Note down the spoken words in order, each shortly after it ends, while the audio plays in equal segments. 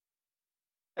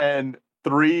And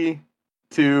 3,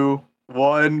 2,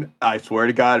 1. I swear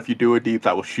to God, if you do it deep,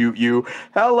 I will shoot you.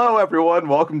 Hello, everyone.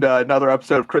 Welcome to another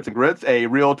episode of Crits and Grits, a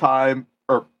real-time.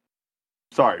 You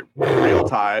need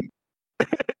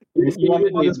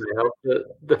my help.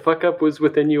 The fuck up was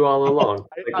within you all along.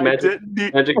 I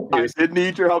did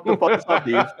need your help to fuck this up,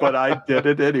 Deeps, but I did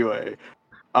it anyway.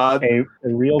 A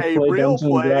real Dungeons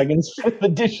and Dragons 5th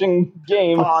edition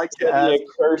game podcast. The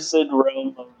accursed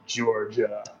realm of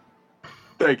Georgia.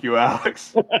 Thank you,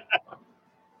 Alex.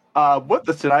 With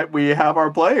us tonight, we have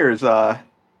our players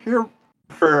here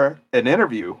for an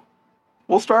interview.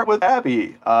 We'll start with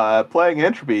Abby, playing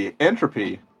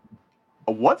Entropy.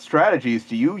 What strategies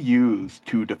do you use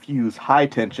to diffuse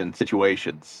high-tension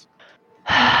situations?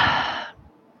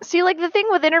 See, the thing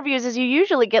with interviews is you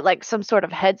usually get, some sort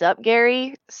of heads up,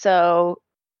 Gary. So,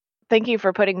 thank you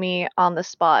for putting me on the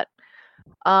spot.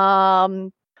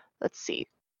 Let's see.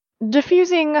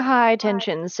 Diffusing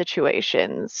high-tension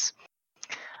situations.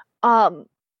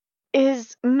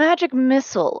 Is magic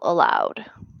missile allowed?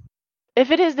 If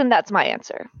it is, then that's my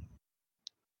answer.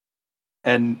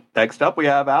 And next up, we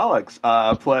have Alex,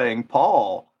 playing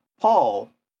Paul.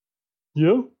 Paul.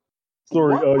 Yeah?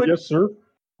 Sorry, yes, sir?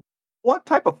 What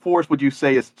type of force would you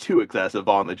say is too excessive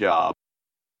on the job?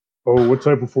 Oh, what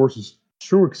type of force is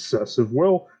too excessive?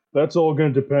 Well, that's all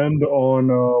going to depend on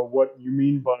what you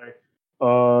mean by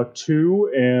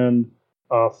too and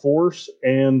force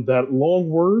and that long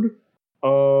word.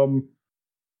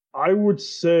 I would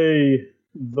say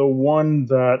the one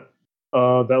that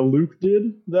Luke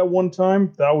did that one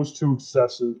time, that was too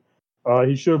excessive.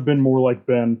 He should have been more like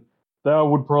Ben. That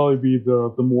would probably be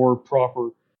the more proper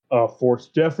force.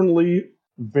 Definitely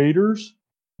Vader's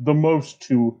the most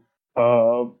too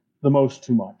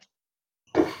much.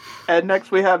 And next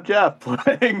we have Jeff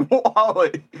playing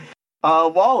Wally.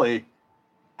 Wally,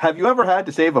 have you ever had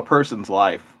to save a person's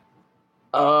life?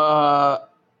 I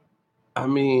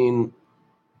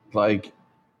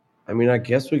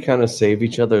guess we kind of save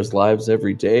each other's lives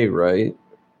every day, right?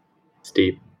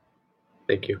 Steve,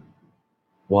 thank you.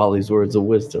 Wally's words of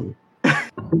wisdom.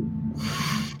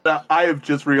 I have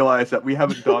just realized that we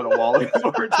haven't done a Wally's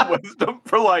words of wisdom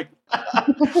for 5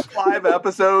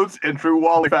 episodes in true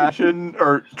Wally fashion,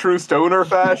 or true stoner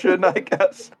fashion, I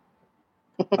guess.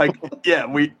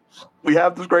 We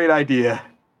have this great idea,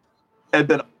 and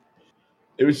then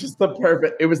it was just the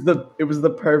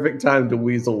perfect time to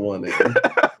weasel one in.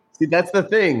 See, that's the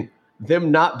thing. Them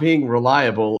not being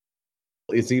reliable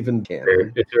is even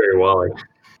canon. It's very Wally.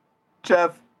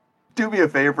 Jeff, do me a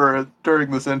favor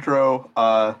during this intro.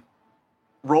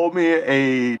 Roll me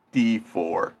a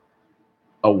D4.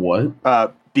 A what?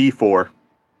 D4.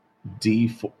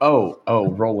 D4. Oh,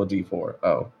 roll a D4.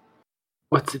 Oh.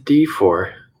 What's a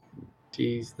D4?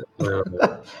 Jeez.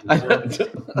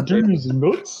 D's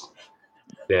nuts?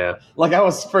 Yeah. I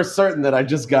was for certain that I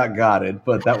just got it,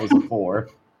 but that was a 4.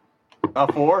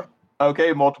 A 4?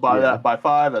 Okay, multiply that by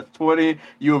 5. That's 20.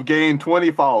 You have gained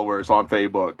 20 followers on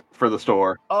Facebook for the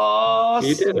store. Oh,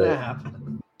 you snap.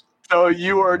 So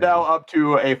you are now up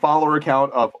to a follower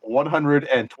count of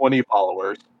 120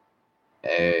 followers.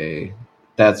 Hey,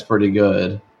 that's pretty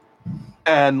good.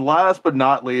 And last but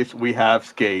not least, we have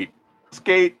Skate.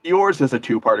 Skate, yours is a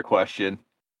 2-part question.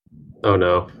 Oh,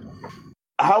 no.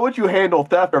 How would you handle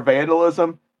theft or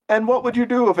vandalism? And what would you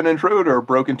do if an intruder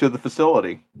broke into the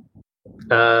facility?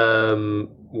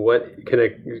 What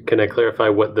can I clarify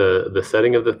what the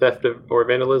setting of the theft or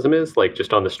vandalism is?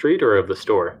 Just on the street or of the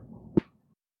store?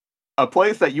 A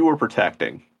place that you were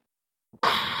protecting.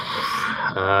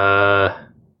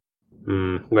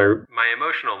 My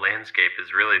emotional landscape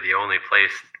is really the only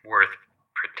place worth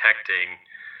protecting.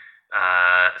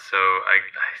 So I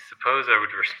suppose I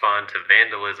would respond to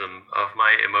vandalism of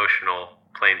my emotional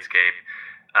planescape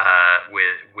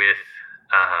with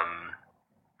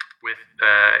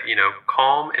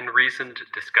calm and reasoned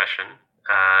discussion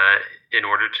in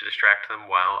order to distract them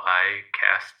while I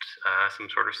cast some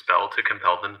sort of spell to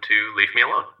compel them to leave me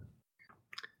alone.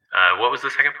 What was the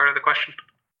second part of the question?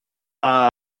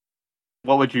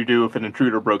 What would you do if an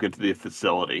intruder broke into the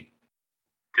facility?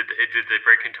 Did they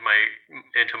break into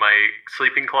my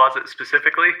sleeping closet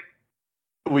specifically?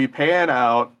 We pan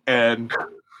out and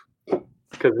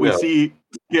we see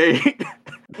Skate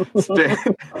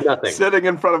sitting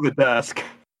in front of the desk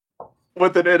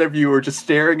with an interviewer just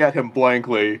staring at him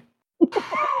blankly.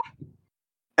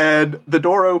 And the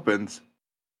door opens,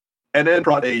 and in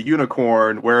brought a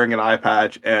unicorn wearing an eye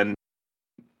patch and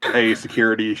a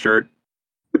security shirt.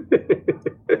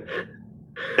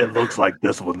 It looks like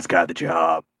this one's got the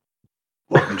job.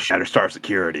 Welcome to Shatterstar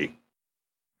Security.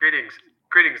 Greetings,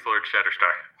 Lord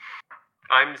Shatterstar.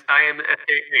 I am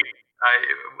SK8.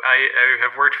 I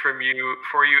have worked for you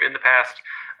in the past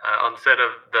on the set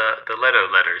of the Leto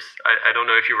letters. I don't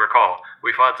know if you recall.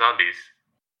 We fought zombies.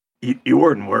 You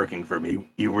weren't working for me.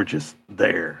 You were just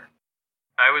there.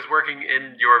 I was working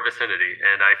in your vicinity,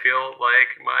 and I feel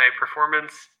like my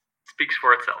performance speaks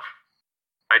for itself.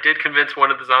 I did convince one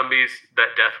of the zombies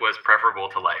that death was preferable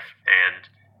to life, and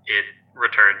it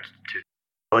returned to...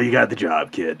 Well, you got the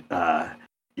job, kid.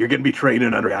 You're going to be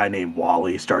training under a guy named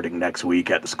Wally starting next week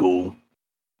at the school.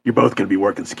 You're both going to be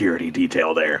working security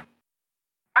detail there.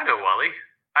 I know Wally.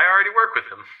 I already work with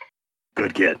him.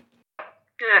 Good kid.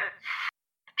 Yeah,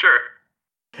 sure.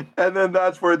 And then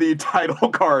that's where the title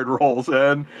card rolls in.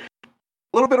 A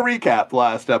little bit of recap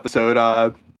last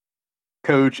episode.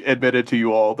 Coach admitted to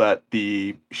you all that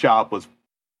the shop was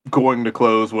going to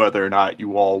close whether or not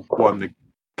you all won the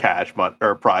cash money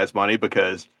or prize money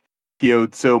because he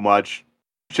owed so much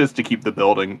just to keep the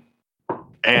building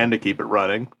and to keep it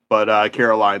running. But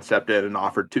Caroline stepped in and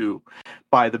offered to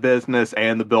buy the business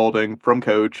and the building from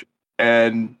Coach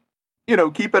and,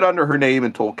 keep it under her name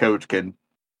until Coach can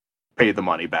pay the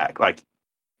money back. Like,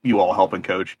 you all helping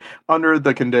Coach under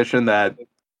the condition that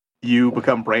you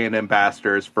become brand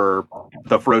ambassadors for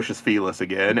the Ferocious Felis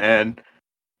again and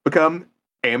become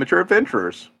amateur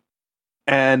adventurers.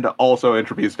 And also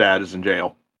Entropy's dad is in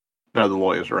jail. None of the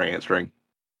lawyers are answering.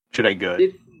 Shit ain't good.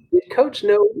 Did Coach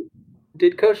know?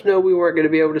 Did Coach know we weren't going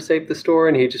to be able to save the store,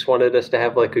 and he just wanted us to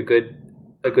have like a good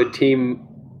team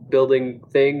building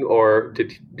thing, or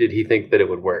did he think that it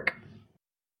would work?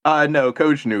 No,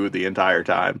 Coach knew the entire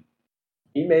time.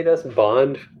 He made us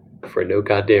bond for no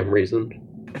goddamn reason.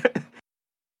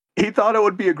 He thought it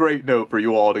would be a great note for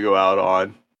you all to go out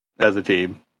on as a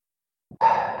team.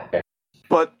 Okay.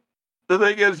 But the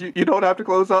thing is, you don't have to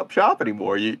close up shop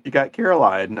anymore. You got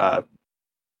Caroline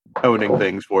owning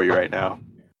things for you right now.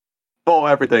 Well,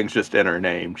 everything's just in her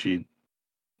name. She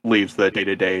leaves the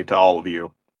day-to-day to all of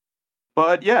you.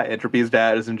 But yeah, Entropy's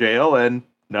dad is in jail, and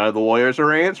none of the lawyers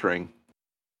are answering.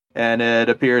 And it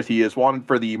appears he is wanted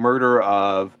for the murder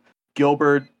of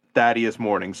Gilbert Thaddeus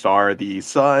Morningstar, the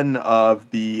son of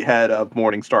the head of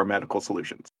Morningstar Medical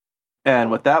Solutions.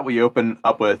 And with that, we open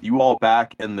up with you all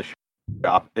back in the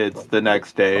shop. It's the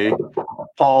next day.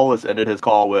 Paul has ended his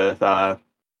call with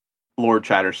Lord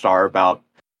Chatterstar about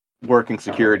working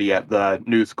security at the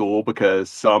new school because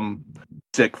some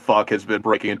sick fuck has been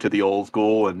breaking into the old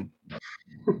school and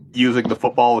using the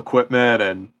football equipment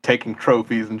and taking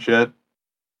trophies and shit.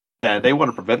 And they want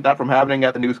to prevent that from happening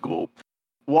at the new school.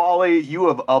 Wally, you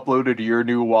have uploaded your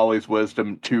new Wally's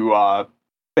Wisdom to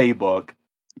Facebook,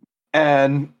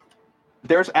 and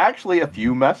there's actually a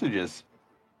few messages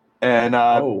and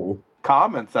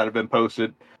comments that have been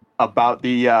posted about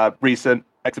the recent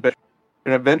exhibition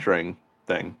and adventuring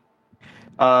thing.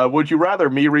 Would you rather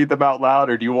me read them out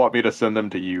loud, or do you want me to send them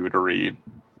to you to read?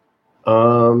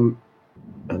 I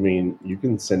mean, you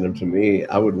can send them to me.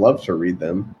 I would love to read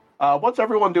them. What's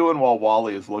everyone doing while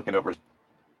Wally is looking over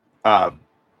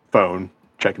phone,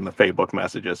 checking the Facebook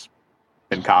messages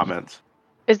and comments?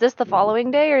 Is this the following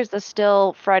day, or is this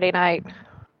still Friday night?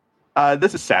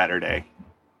 This is Saturday.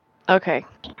 Okay.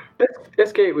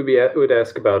 SK would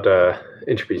ask about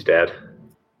Entropy's dad.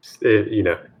 Have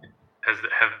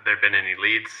there been any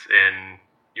leads in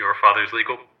your father's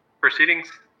legal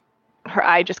proceedings? Her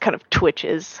eye just kind of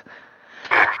twitches.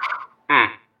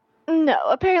 No,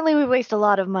 apparently we waste a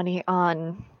lot of money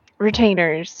on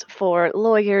retainers for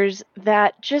lawyers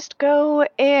that just go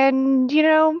and,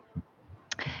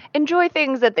 enjoy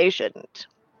things that they shouldn't,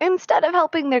 instead of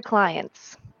helping their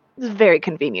clients. It's very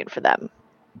convenient for them.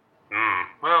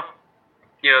 Well,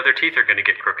 their teeth are going to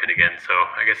get crooked again, so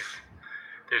I guess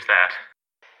there's that.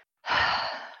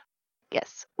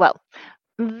 Yes, well,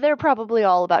 they're probably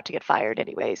all about to get fired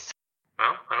anyways.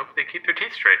 Well, I hope they keep their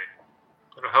teeth straight.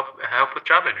 It'll help with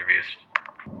job interviews.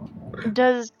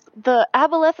 Does the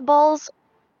aboleth balls...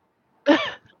 A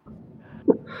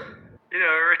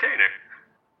retainer.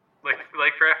 Like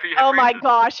for after you have Oh my braces.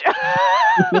 gosh.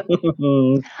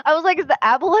 I was like, is the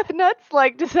aboleth nuts,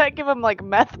 does that give him,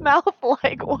 meth mouth? What?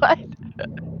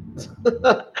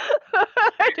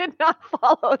 I did not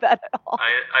follow that at all.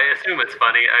 I assume it's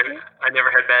funny. I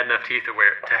never had bad enough teeth to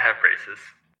have braces.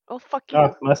 Oh, fuck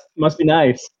you. Must be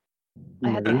nice. I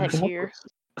had the head here.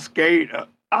 Skate,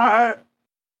 I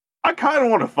kind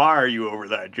of want to fire you over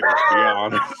that joke, to be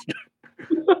honest.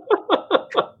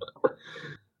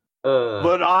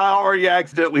 But I already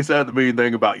accidentally said the mean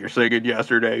thing about your singing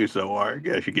yesterday, so I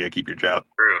guess you can't keep your job.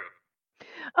 True.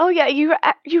 Oh yeah, you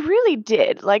really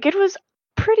did. It was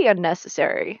pretty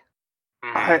unnecessary.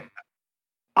 I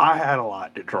had a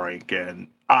lot to drink, and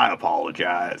I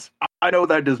apologize. I know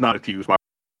that does not excuse my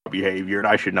behavior, and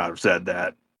I should not have said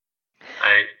that.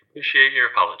 I appreciate your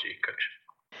apology, Coach.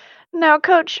 Now,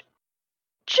 Coach,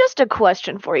 just a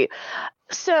question for you.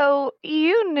 So,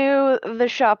 you knew the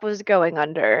shop was going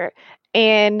under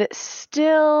and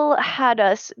still had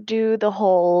us do the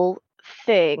whole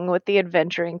thing with the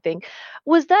adventuring thing.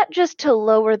 Was that just to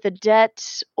lower the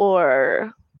debt,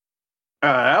 or?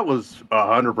 That was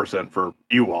 100% for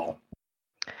you all.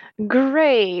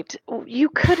 Great. You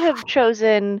could have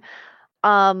chosen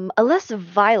a less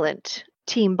violent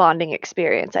team bonding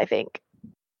experience, I think.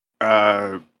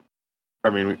 I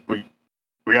mean,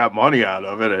 we got money out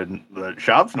of it, and the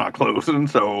shop's not closing,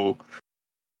 so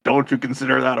don't you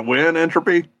consider that a win,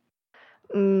 Entropy?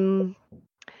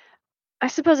 I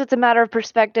suppose it's a matter of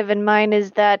perspective, and mine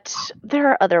is that there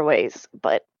are other ways,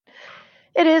 but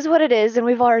it is what it is, and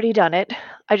we've already done it.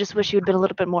 I just wish you'd been a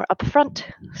little bit more upfront,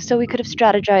 so we could have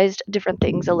strategized different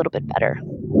things a little bit better.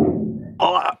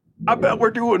 Oh, I bet we're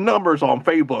doing numbers on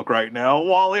Facebook right now.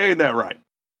 Wally, ain't that right?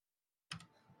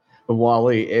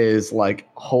 Wally is like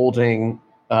holding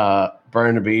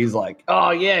Burnaby's like,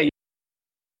 oh yeah,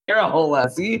 you're a whole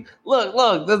ass. See,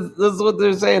 look, this is what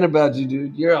they're saying about you,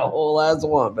 dude. You're a whole ass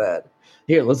wombat.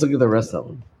 Here, let's look at the rest of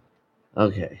them.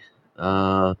 Okay.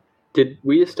 Did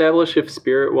we establish if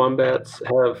spirit wombats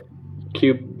have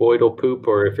cuboidal poop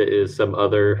or if it is some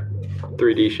other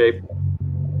 3D shape?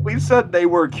 We said they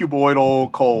were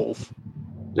cuboidal coals.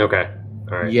 Okay.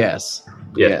 All right. Yes.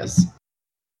 Yes.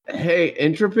 Hey,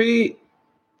 Entropy.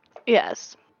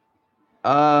 Yes.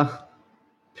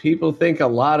 People think a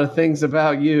lot of things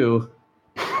about you.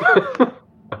 Oh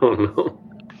no.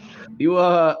 You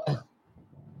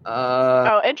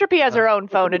Entropy has her own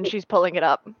phone and she's pulling it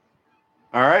up.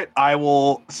 All right, I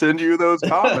will send you those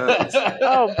comments.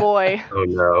 Oh boy. Oh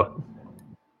no.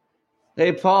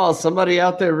 Hey, Paul, somebody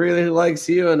out there really likes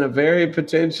you in a very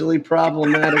potentially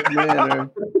problematic manner.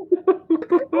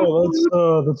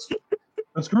 Oh,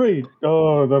 that's great.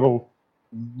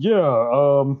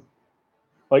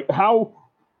 Like how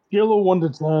scale of 1 to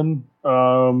 10,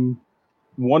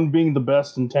 1 being the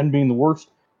best and 10 being the worst.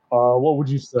 What would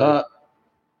you say?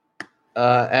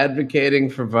 Advocating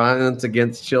for violence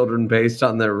against children based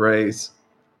on their race.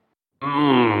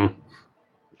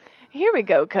 Here we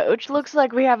go, Coach. Looks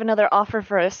like we have another offer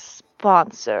for a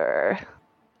sponsor.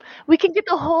 We can get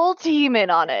the whole team in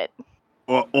on it.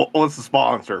 Well, what's the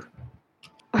sponsor?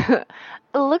 It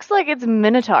looks like it's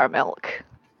Minotaur Milk.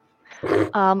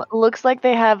 Looks like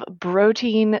they have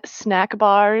protein snack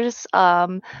bars.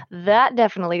 That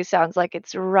definitely sounds like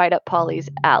it's right up Polly's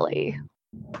alley.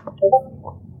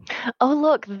 Oh,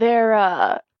 look, they're,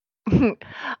 I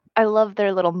love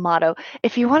their little motto.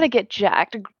 If you want to get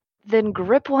jacked, then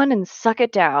grip one and suck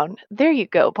it down. There you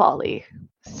go, Polly.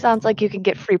 Sounds like you can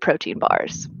get free protein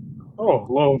bars. Oh,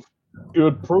 love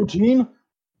good protein,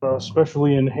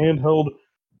 especially in handheld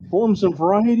forms and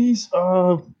varieties.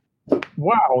 Wow,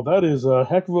 that is a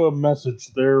heck of a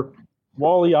message there,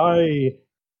 Wally.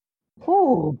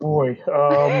 Oh boy.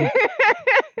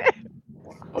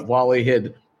 Wally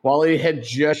had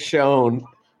just shown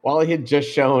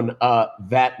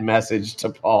that message to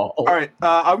Paul. All right,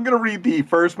 I'm gonna read the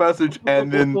first message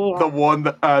and then the one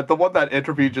that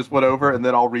Entropy just went over, and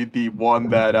then I'll read the one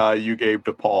that you gave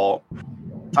to Paul.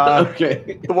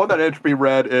 Okay. The one that Entropy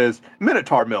read is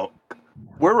Minotaur Milk.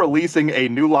 We're releasing a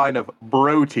new line of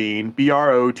protein,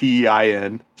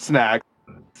 BROTEIN, snacks.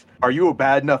 Are you a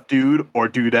bad enough dude or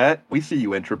dudette? We see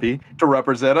you, Entropy, to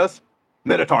represent us.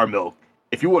 Minotaur Milk.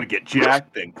 If you want to get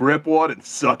jacked, then grip one and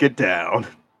suck it down.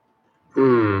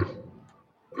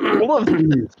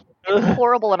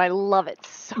 Horrible, and I love it.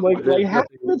 So Like half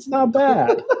of it's not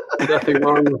bad. Nothing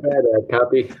wrong with that,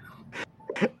 copy.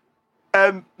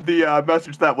 And the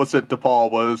message that was sent to Paul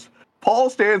was, Paul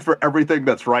stands for everything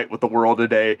that's right with the world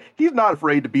today. He's not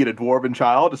afraid to beat a dwarven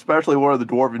child, especially one of the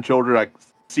dwarven children I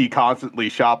see constantly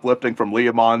shoplifting from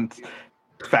Leomon's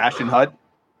fashion hut.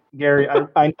 Gary,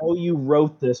 I know you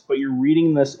wrote this, but you're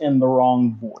reading this in the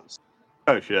wrong voice.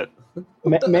 Oh, shit.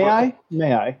 May I?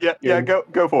 May I? Yeah,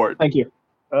 go for it. Thank you.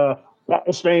 That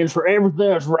stands for everything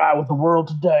that's right with the world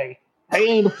today. He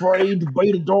ain't afraid to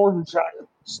beat a Jordan child,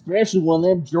 especially when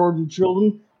them Jordan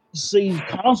children see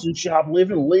constant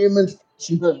shoplifting, Leoman's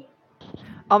fashion hut.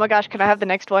 Oh my gosh, can I have the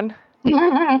next one? Can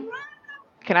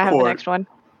I have the next one?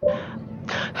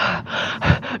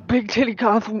 Big titty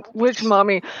goth witch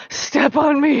mommy, step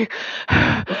on me.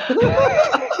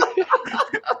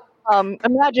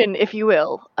 Imagine, if you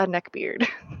will, a neckbeard.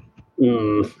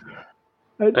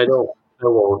 I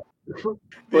won't.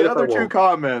 The other two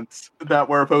comments that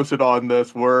were posted on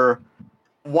this were,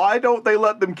 Why don't they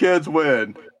let them kids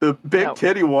win? The big No.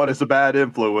 titty one is a bad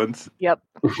influence. Yep.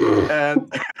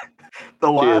 And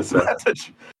the last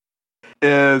message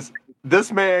is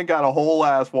this man got a whole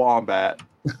ass wombat.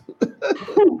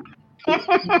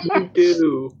 You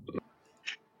do.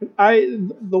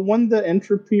 The one that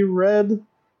Entropy read,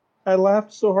 I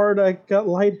laughed so hard I got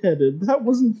lightheaded. That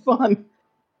wasn't fun.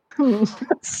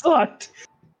 That sucked.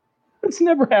 That's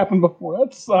never happened before.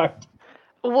 That sucked.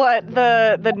 What,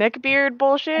 the neckbeard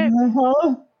bullshit?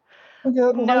 Uh-huh.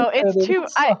 No, it's too.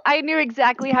 I knew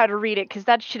exactly how to read it because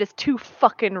that shit is too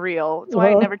fucking real. That's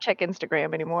why I never check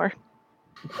Instagram anymore.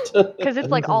 Because it's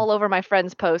like all over my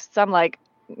friends' posts. I'm like,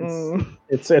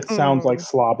 It sounds like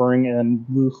slobbering and.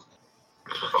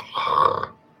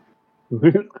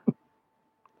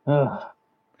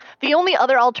 The only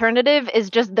other alternative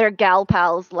is just their gal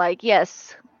pals. Like,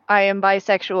 yes, I am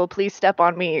bisexual. Please step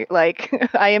on me. Like,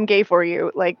 I am gay for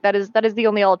you. Like, that is the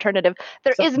only alternative.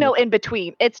 There is no in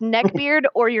between. It's neckbeard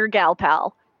or your gal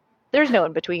pal. There's no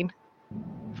in between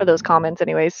for those comments,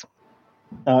 anyways.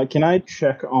 Can I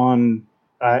check on?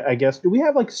 I guess, do we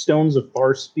have like stones of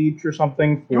far speech or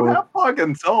something? You have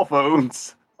fucking cell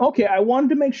phones. Okay, I wanted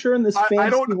to make sure in this fantasy I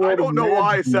don't know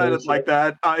why I said it like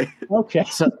that. Okay.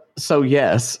 So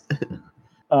yes.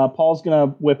 Paul's gonna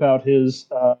whip out his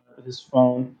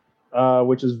phone,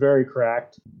 which is very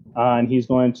cracked, and he's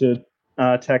going to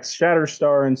text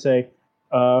Shatterstar and say,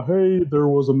 "Hey, there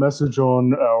was a message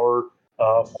on our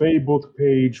Facebook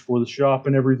page for the shop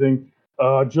and everything.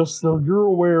 Just so you're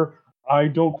aware, I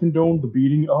don't condone the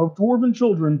beating of dwarven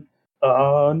children.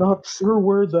 Not sure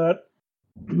where that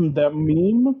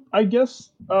meme, I guess,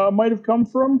 might have come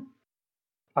from.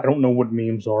 I don't know what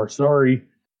memes are. Sorry."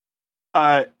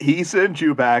 He sends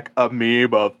you back a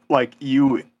meme of like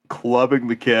you clubbing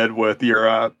the kid with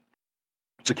your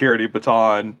security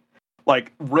baton,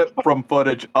 like ripped from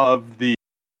footage of the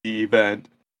event,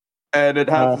 and it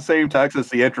has the same text as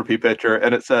the Entropy picture,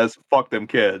 and it says "fuck them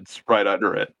kids" right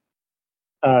under it.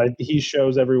 He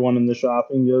shows everyone in the shop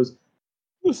and goes,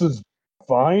 "This is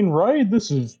fine, right?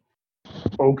 This is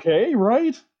okay,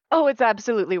 right?" Oh, it's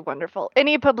absolutely wonderful.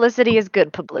 Any publicity is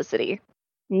good publicity.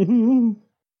 Mm-hmm.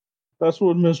 That's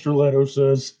what Mr. Leto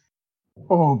says.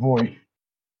 Oh boy.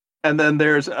 And then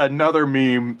there's another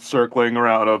meme circling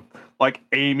around of like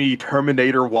Amy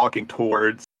Terminator walking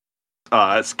towards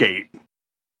Skate.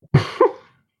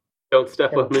 Don't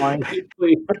step on me,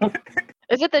 please.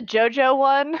 Is it the JoJo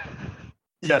one?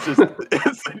 Yes, it's the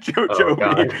JoJo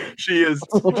meme. She is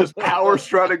just power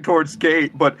strutting towards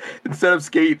Skate, but instead of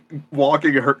Skate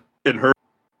walking in her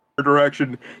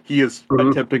direction, he is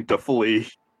attempting to flee.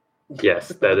 Yes,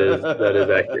 that is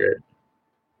accurate.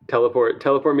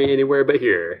 Teleport me anywhere but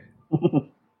here.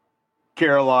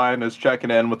 Caroline is checking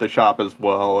in with the shop as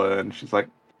well, and she's like,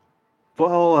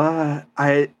 "Well,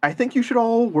 I think you should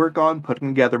all work on putting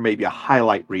together maybe a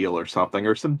highlight reel or something,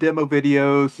 or some demo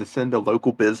videos to send to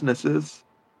local businesses.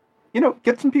 You know,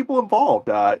 get some people involved.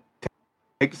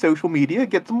 Take social media,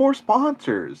 get some more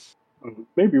sponsors.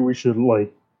 Maybe we should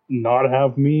like not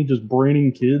have me just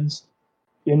braining kids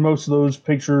in most of those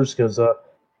pictures because,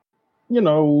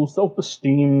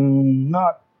 self-esteem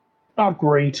not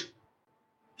great."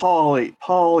 Polly,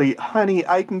 honey,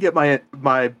 I can get my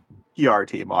PR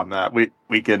team on that.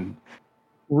 We can.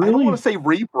 Really? I don't want to say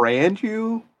rebrand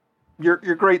you. You're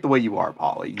great the way you are,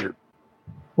 Polly.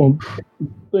 Well,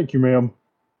 thank you, ma'am.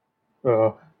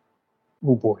 Oh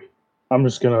boy, I'm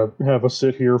just gonna have a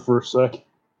sit here for a sec.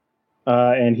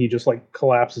 And he just like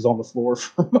collapses on the floor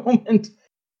for a moment.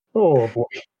 Oh boy.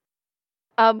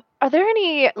 Are there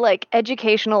any like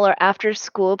educational or after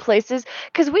school places?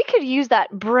 Because we could use that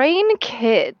Brain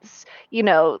Kids,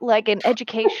 like an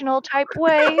educational type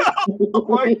way. Oh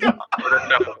my god! Put a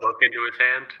stuff a book into his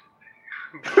hand,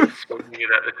 swinging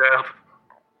it at the child.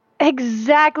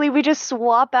 Exactly. We just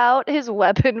swap out his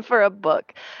weapon for a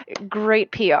book.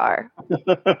 Great PR.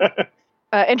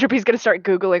 Entropy's going to start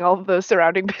Googling all of those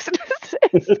surrounding businesses.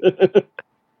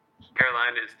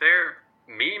 Caroline, is there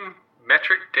meme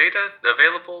metric data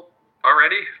available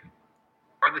already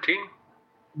for the team?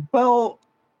 Well,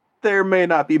 there may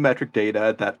not be metric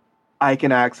data that I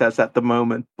can access at the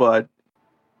moment, but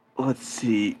let's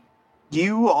see.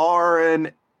 You are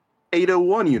an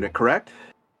 801 unit, correct?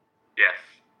 Yes,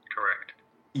 correct.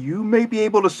 You may be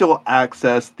able to still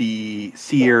access the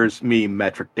Sears meme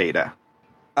metric data.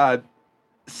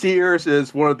 Sears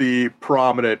is one of the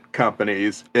prominent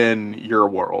companies in your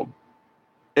world.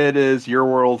 It is your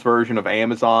world's version of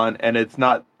Amazon, and it's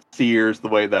not Sears the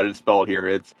way that it's spelled here.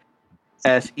 It's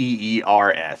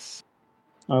SEERS.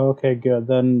 Okay, good.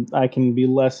 Then I can be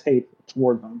less hateful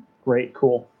toward them. Great,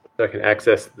 cool. So I can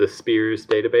access the Spears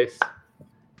database?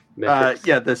 Metrics?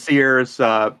 Yeah, the Sears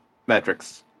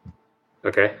metrics.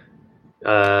 Okay.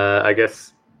 I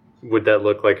guess, would that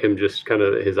look like him just kind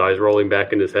of his eyes rolling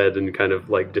back in his head and kind of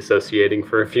like dissociating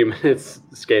for a few minutes,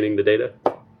 scanning the data?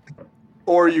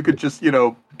 Or you could just,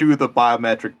 do the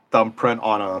biometric thumbprint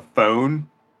on a phone.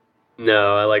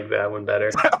 No, I like that one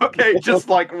better. Okay, just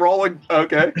like rolling.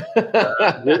 Okay.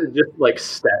 Just like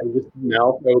just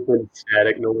mouth open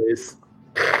static noise.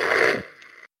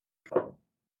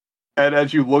 And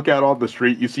as you look out on the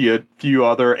street, you see a few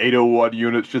other 801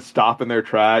 units just stop in their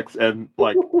tracks and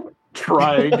like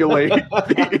triangulate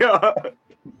the,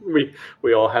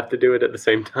 We all have to do it at the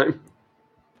same time.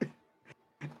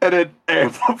 and it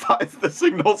amplifies the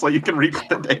signal so you can reach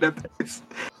the database.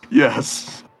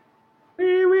 Yes.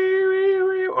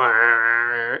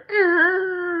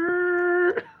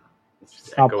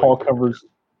 Paul covers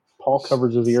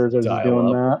his ears as he's Dial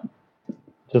doing up. that.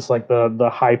 Just like the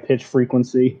high pitch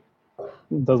frequency.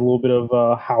 Does a little bit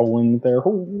of howling there.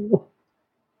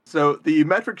 So the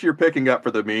metrics you're picking up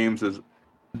for the memes is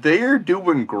they're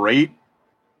doing great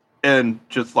in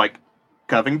just like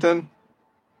Covington,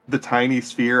 the tiny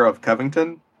sphere of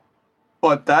Covington.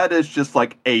 But that is just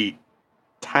like a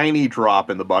tiny drop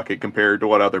in the bucket compared to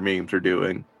what other memes are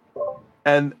doing.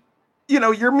 And,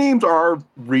 your memes are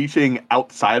reaching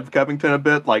outside of Covington a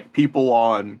bit, like people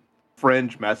on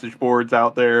fringe message boards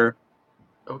out there.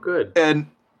 Oh, good. And,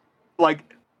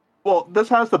 this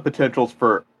has the potentials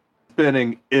for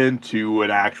spinning into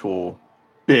an actual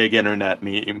big internet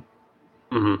meme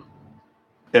Mm-hmm.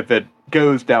 if it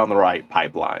goes down the right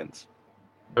pipelines.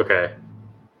 Okay.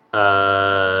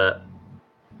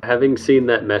 Having seen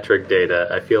that metric data,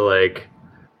 I feel like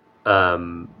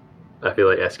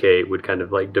SK would kind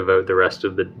of like devote the rest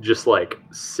of the just like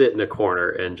sit in a corner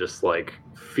and just like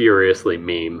furiously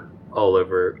meme all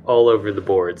over the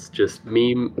boards, just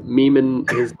memeing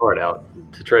his heart out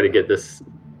to try to get this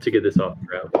off the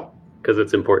ground because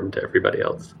it's important to everybody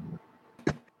else.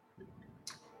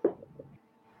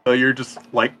 So you're just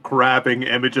like grabbing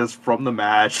images from the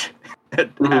match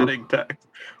and adding text,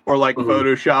 or like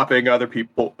photoshopping other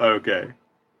people. Okay.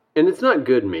 And it's not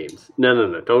good memes.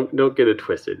 No. Don't get it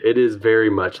twisted. It is very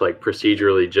much like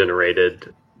procedurally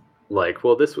generated. Like,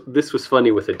 well, this was funny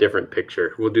with a different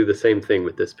picture. We'll do the same thing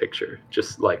with this picture.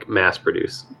 Just like mass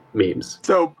produce memes.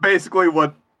 So basically,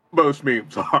 what most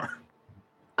memes are.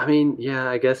 I mean, yeah.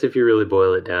 I guess if you really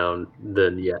boil it down,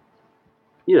 then yeah.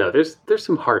 There's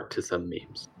some heart to some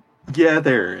memes. Yeah,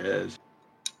 there is.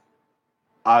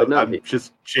 I'm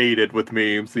just jaded with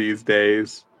memes these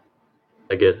days.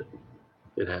 I get it.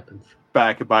 It happens.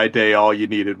 Back in my day, all you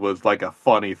needed was like a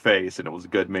funny face, and it was a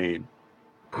good meme.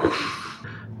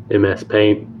 MS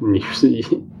Paint,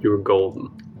 you were golden.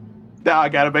 Now I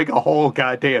gotta make a whole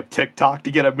goddamn TikTok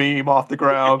to get a meme off the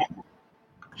ground.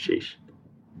 Sheesh.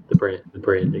 The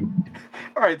branding.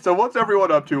 All right, so what's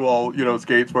everyone up to? All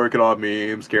Skate's working on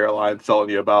memes. Caroline's telling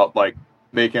you about like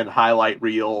making highlight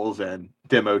reels and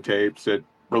demo tapes that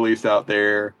released out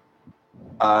there.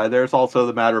 There's also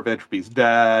the Matter of Entropy's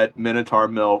dad, Minotaur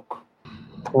Milk.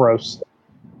 Gross.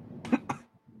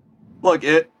 Look,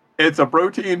 it's a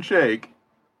protein shake,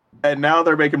 and now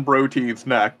they're making protein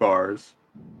snack bars.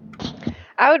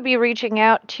 I would be reaching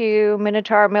out to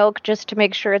Minotaur Milk just to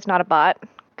make sure it's not a bot.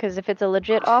 Because if it's a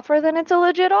legit offer, then it's a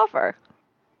legit offer.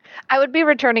 I would be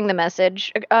returning the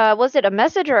message. Was it a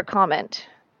message or a comment?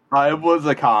 It was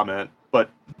a comment,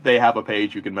 but they have a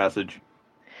page you can message.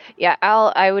 Yeah,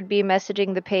 I would be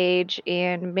messaging the page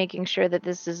and making sure that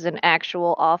this is an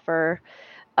actual offer.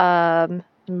 And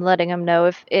letting them know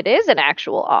if it is an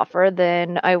actual offer,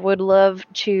 then I would love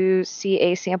to see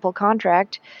a sample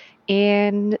contract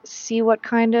and see what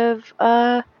kind of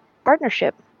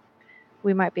partnership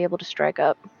we might be able to strike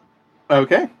up.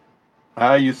 Okay.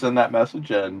 You send that message,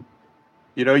 and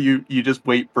you just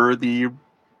wait for the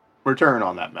return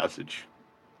on that message.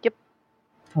 Yep.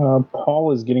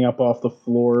 Paul is getting up off the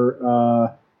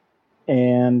floor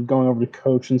and going over to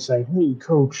Coach and saying, "Hey,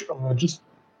 Coach, just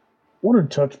wanted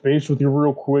to touch base with you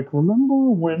real quick. Remember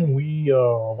when we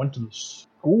went to the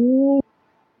school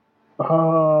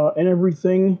and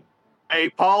everything?" Hey,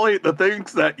 Polly, the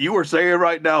things that you are saying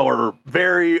right now are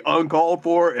very uncalled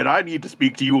for, and I need to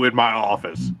speak to you in my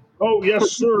office. Oh,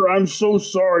 yes, sir. I'm so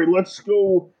sorry. Let's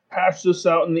go hash this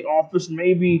out in the office,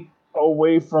 maybe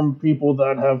away from people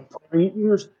that have prying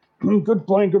ears. Good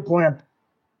plan, good plan.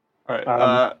 All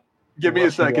right. Give me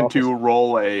a second to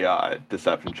roll a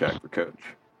deception check for Coach.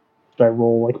 Should I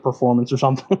roll like performance or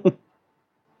something?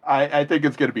 I think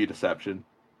it's going to be deception.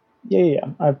 Yeah.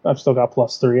 I've still got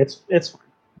 +3. It's fine.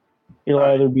 It'll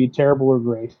either be terrible or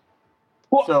great.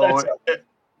 Well, so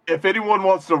if anyone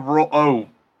wants to roll,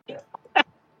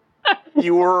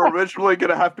 You were originally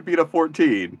going to have to beat a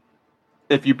 14.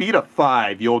 If you beat a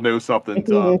 5, you'll know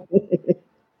something's up.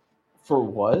 For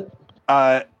what?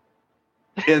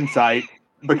 Insight,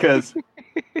 because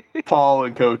Paul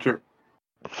and Coach are...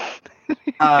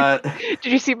 Did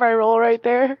you see my roll right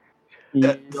there?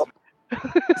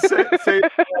 say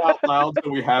it out loud so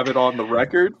we have it on the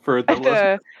record for the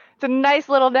listeners. It's a nice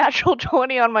little natural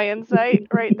 20 on my insight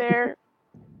right there.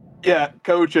 Yeah,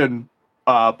 Coach and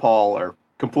Paul are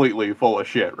completely full of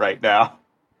shit right now.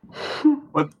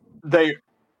 But they...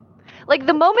 Like,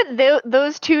 the moment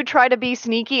those two try to be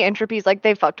sneaky, Entropy's like,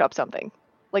 they fucked up something.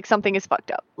 Like, something is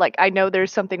fucked up. Like, I know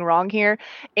there's something wrong here.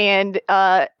 And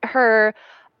her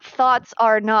thoughts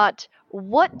are not,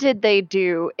 what did they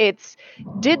do? It's,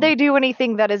 did they do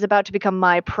anything that is about to become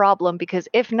my problem? Because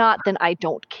if not, then I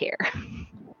don't care.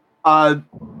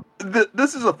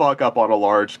 This is a fuck up on a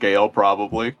large scale,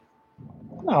 probably.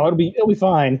 No, it'll be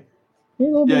fine.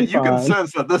 It'll Yeah, be you can fine.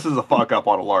 sense that this is a fuck up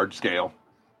on a large scale.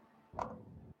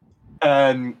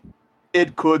 And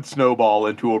it could snowball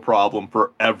into a problem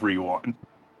for everyone.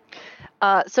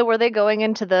 So were they going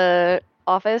into the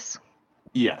office?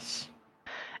 Yes.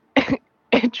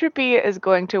 Entropy is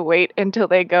going to wait until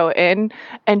they go in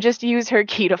and just use her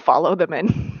key to follow them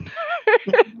in.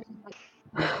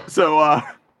 So,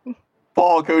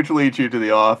 Paul, Coach leads you to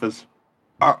the office.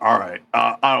 All right.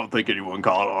 I don't think anyone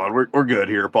caught on. We're good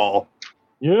here, Paul.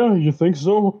 Yeah, you think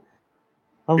so?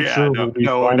 I'm Yeah, sure we'll be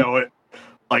fine.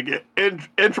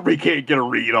 Entropy can't get a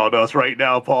read on us right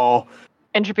now, Paul.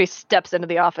 Entropy steps into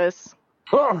the office.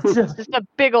 Oh, shit. Just a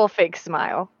big old fake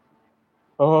smile.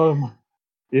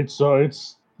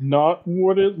 It's not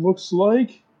what it looks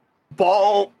like.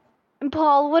 Paul. And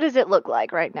Paul, what does it look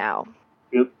like right now?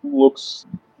 It looks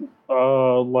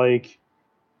like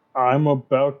I'm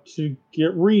about to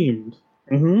get reamed.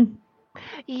 Mm-hmm.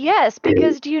 Yes,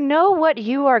 because do you know what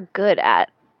you are good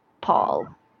at, Paul?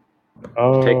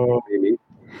 Take it, baby.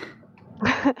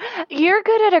 You're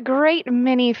good at a great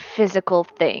many physical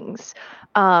things.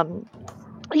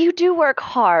 You do work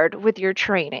hard with your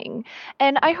training,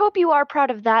 and I hope you are proud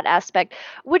of that aspect,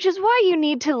 which is why you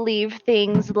need to leave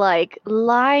things like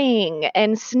lying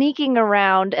and sneaking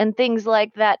around and things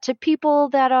like that to people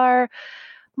that are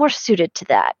more suited to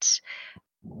that.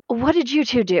 What did you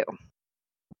two do?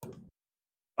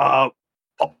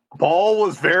 Paul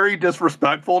was very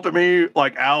disrespectful to me,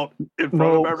 like out in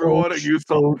front of everyone. Coach, And you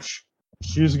Coach,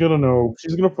 she's gonna know.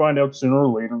 She's gonna find out sooner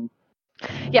or later.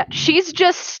 Yeah, she's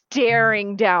just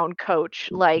staring down Coach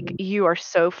like you are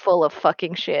so full of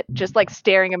fucking shit. Just like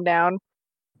staring him down.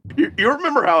 You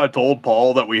remember how I told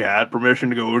Paul that we had permission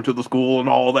to go into the school and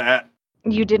all that?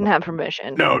 You didn't have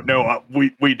permission. No,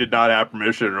 we did not have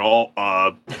permission at all.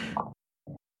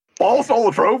 Paul stole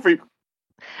a trophy.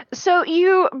 So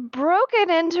you broke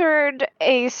and entered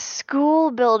a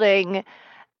school building,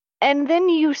 and then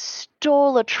you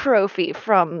stole a trophy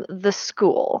from the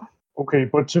school. Okay,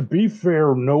 but to be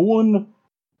fair, no one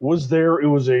was there. It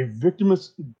was a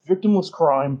victimless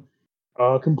crime.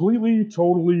 Completely,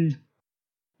 totally.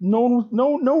 No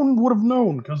one would have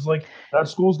known because like that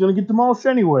school's gonna get demolished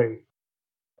anyway.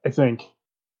 I think.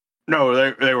 No,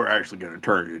 they were actually going to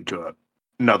turn it into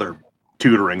another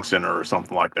tutoring center or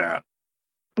something like that.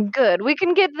 Good. We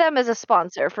can get them as a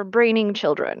sponsor for braining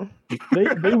children. They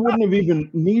wouldn't have even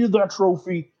needed that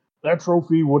trophy. That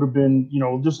trophy would have been,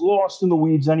 just lost in the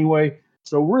weeds anyway.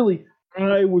 So really,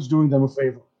 I was doing them a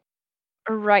favor.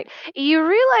 Right. You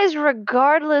realize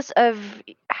regardless of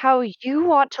how you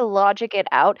want to logic it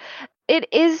out,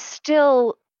 it is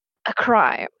still a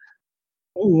crime.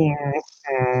 Wait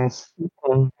a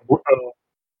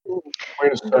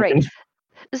second. Great.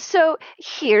 So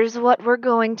here's what we're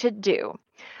going to do.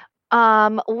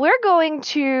 We're going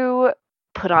to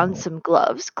put on some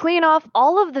gloves, clean off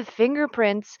all of the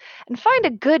fingerprints, and find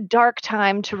a good dark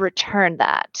time to return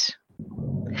that.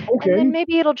 Okay. And then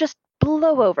maybe it'll just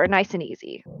blow over nice and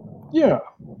easy. Yeah,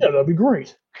 that'd be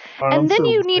great. And then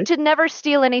you need to never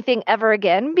steal anything ever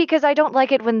again, because I don't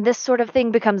like it when this sort of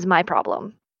thing becomes my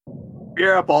problem.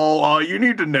 Yeah, Paul, you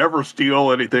need to never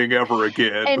steal anything ever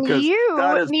again. And because you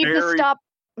that is need to stop...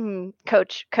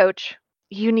 Coach,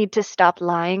 you need to stop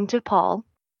lying to Paul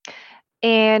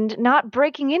and not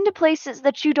breaking into places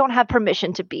that you don't have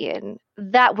permission to be in.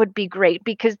 That would be great,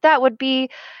 because that would be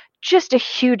just a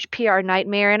huge PR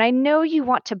nightmare, and I know you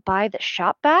want to buy the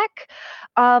shop back,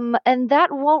 and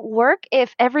that won't work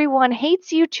if everyone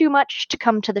hates you too much to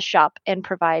come to the shop and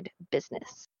provide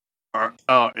business.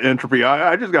 Entropy,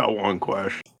 I just got one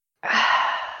question.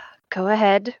 Go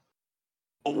ahead.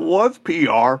 What's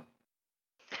PR?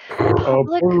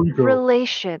 Public Puerto Rico.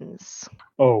 relations.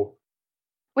 Oh,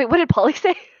 Wait, what did Polly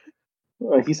say?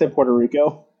 He said Puerto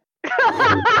Rico.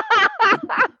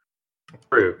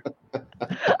 True.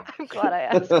 I'm glad I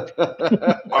asked.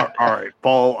 All right,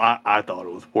 Paul. I thought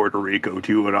it was Puerto Rico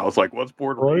too, and I was like, "What's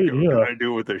Puerto Right, Rico yeah. got to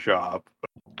do with the shop?"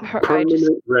 Her eye just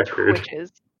Permanent record.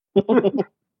 twitches.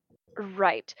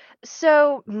 Right.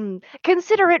 So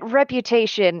consider it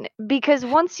reputation, because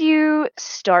once you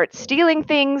start stealing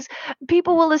things,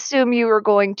 people will assume you are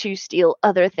going to steal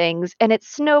other things, and it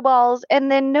snowballs, and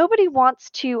then nobody wants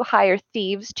to hire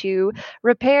thieves to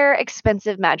repair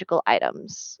expensive magical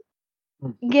items.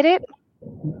 Get it?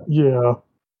 Yeah.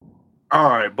 All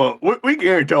right, but we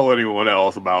can't tell anyone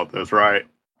else about this, right?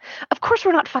 Of course,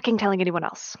 we're not fucking telling anyone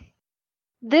else.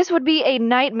 This would be a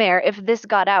nightmare if this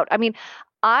got out. I mean,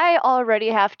 I already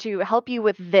have to help you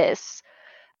with this.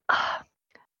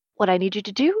 What I need you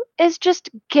to do is just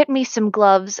get me some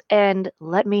gloves and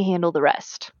let me handle the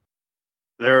rest.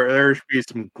 There should be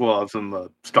some gloves in the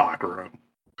stock room.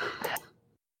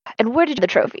 And where did you get the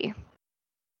trophy?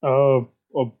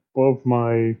 Above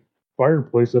my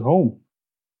fireplace at home,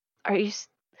 Are you?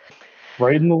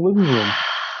 right in the living room.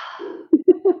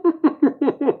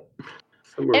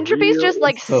 Somewhere Entropy's real- just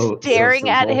like so staring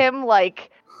at simple. him, like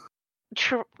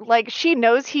she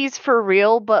knows he's for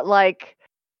real, but like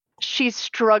she's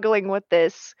struggling with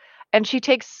this, and she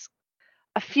takes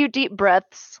a few deep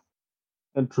breaths.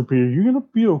 Entropy, are you gonna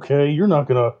be okay? You're not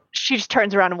gonna. She just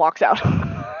turns around and walks out.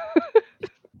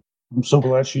 I'm so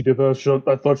glad she did that.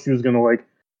 I thought she was gonna like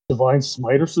divine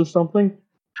smite us or something.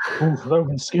 Oof, that would've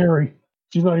been scary.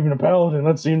 She's not even a paladin.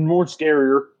 That's even more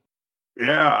scarier.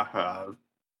 Yeah,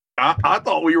 I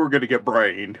thought we were gonna get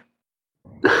brained.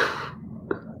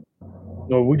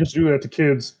 No, we just do that to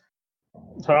kids.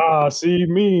 See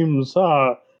memes.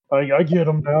 I get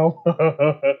them now.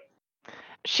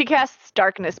 She casts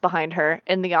darkness behind her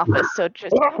in the office, so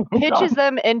just pitches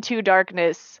them into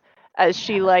darkness as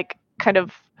she like kind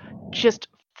of just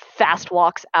fast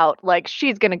walks out, like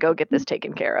she's gonna go get this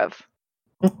taken care of.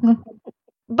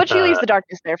 But she leaves the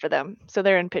darkness there for them, so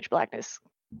they're in pitch blackness.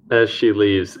 As she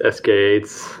leaves,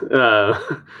 SK8's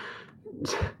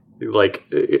like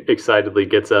excitedly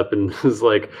gets up and is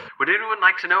like, "Would anyone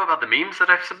like to know about the memes that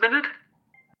I've submitted?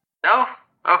 No?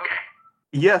 Okay.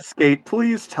 Yes, Kate.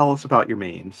 Please tell us about your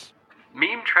memes.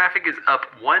 Meme traffic is up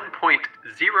 1.05%.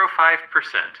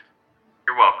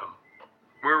 You're welcome.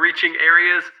 We're reaching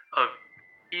areas of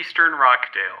Eastern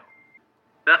Rockdale.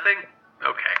 Nothing?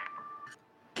 Okay.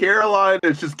 Caroline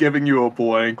is just giving you a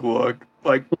blank look.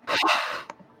 Like,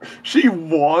 she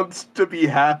wants to be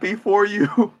happy for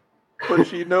you, but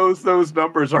she knows those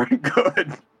numbers aren't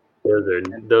good.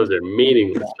 Those are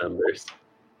meaningless numbers.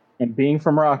 And being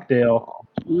from Rockdale,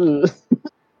 ugh.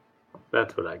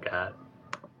 That's what I got.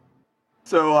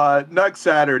 So next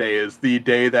Saturday is the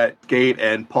day that Kate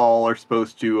and Paul are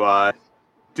supposed to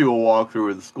do a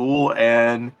walkthrough of the school,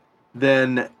 and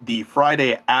then the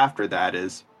Friday after that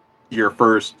is your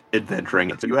first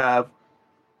adventuring. So you have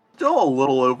still a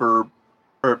little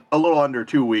under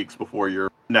 2 weeks before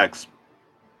your next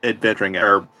adventuring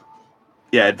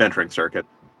circuit.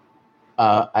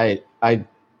 I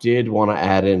did want to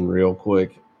add in real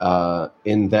quick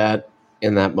in that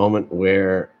moment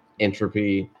where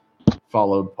Entropy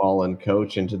followed Paul and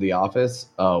Coach into the office,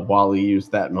 Wally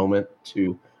used that moment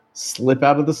to slip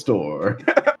out of the store.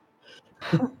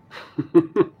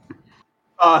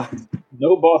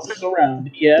 No bosses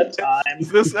around. Yeah, time. Is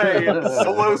this a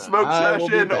solo smoke I will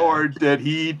be session, back. or did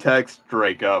he text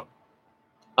Drake up?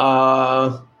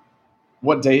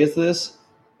 What day is this?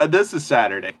 This is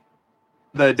Saturday,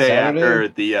 the day Saturday? after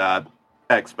the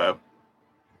expo.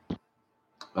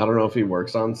 I don't know if he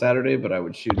works on Saturday, but I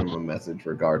would shoot him a message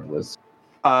regardless.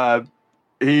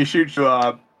 He shoots you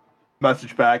a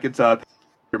message back. It's a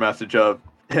picture message of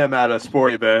him at a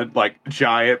sporting event, like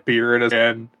giant beer in his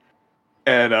hand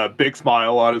and a big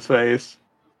smile on his face.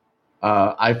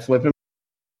 I flip him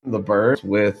the bird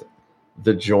with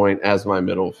the joint as my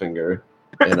middle finger,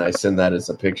 and I send that as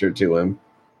a picture to him.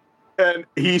 And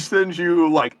he sends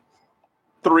you like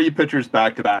 3 pictures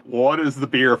back to back. One is the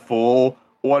beer full,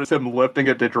 one is him lifting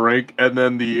it to drink, and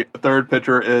then the third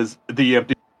picture is the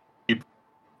empty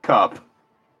cup.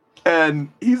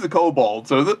 And he's a kobold,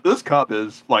 so this cup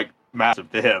is like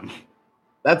massive to him.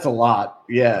 That's a lot.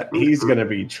 Yeah, he's gonna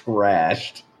be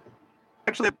trashed.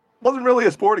 Actually, it wasn't really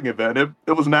a sporting event,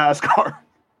 it was NASCAR.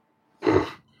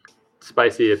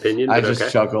 Spicy opinion, I but just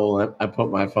okay. chuckle and I put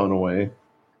my phone away.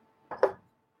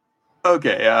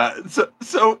 Okay,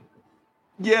 so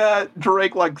yeah,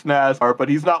 Drake likes NASCAR, but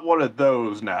he's not one of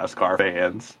those NASCAR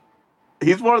fans.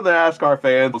 He's one of the NASCAR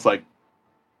fans who's like,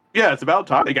 yeah, it's about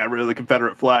time they got rid of the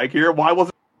Confederate flag here. Why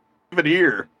wasn't it even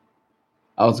here?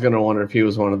 I was gonna wonder if he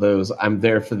was one of those "I'm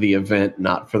there for the event,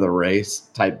 not for the race"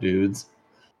 type dudes.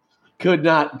 Could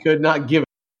not give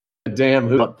a damn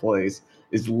who that place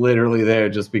is literally there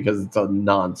just because it's a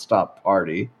nonstop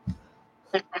party.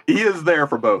 He is there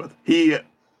for both. He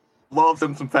loves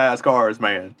him some fast cars,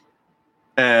 man.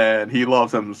 And he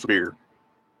loves him some beer.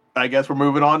 I guess we're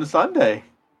moving on to Sunday.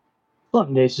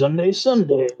 Sunday, Sunday,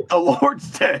 Sunday. The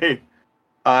Lord's Day.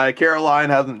 Caroline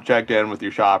hasn't checked in with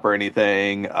your shop or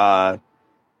anything.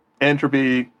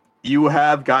 Entropy, you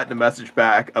have gotten a message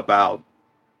back about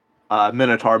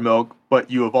Minotaur milk, but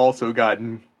you have also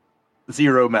gotten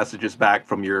 0 messages back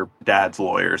from your dad's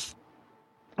lawyers.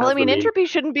 Well, As I mean, for me- Entropy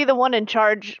shouldn't be the one in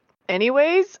charge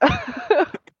anyways.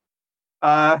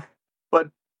 But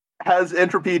has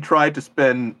Entropy tried to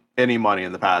spend any money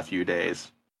in the past few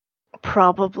days?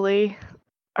 Probably.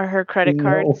 Are her credit No.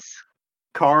 cards?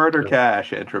 Card or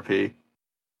cash, Entropy?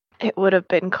 It would have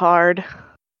been card.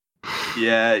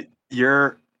 Yeah,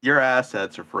 your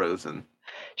assets are frozen.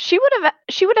 She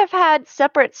would have had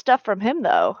separate stuff from him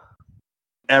though.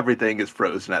 Everything is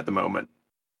frozen at the moment.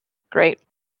 Great.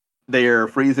 They are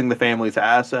freezing the family's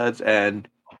assets, and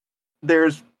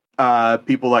there's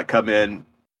people that come in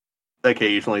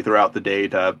occasionally throughout the day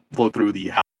to look through the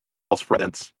house for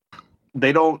evidence.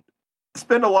 They don't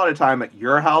spend a lot of time at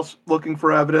your house looking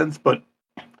for evidence, but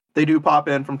they do pop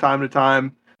in from time to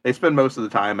time. They spend most of the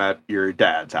time at your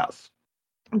dad's house.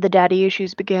 The daddy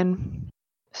issues begin.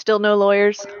 Still no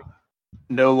lawyers.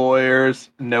 No lawyers,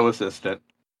 no assistant.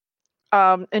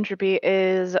 Entropy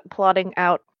is plotting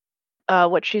out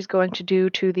what she's going to do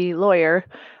to the lawyer,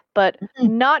 but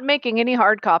not making any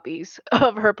hard copies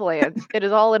of her plans. It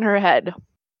is all in her head.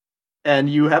 And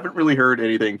you haven't really heard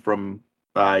anything from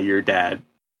your dad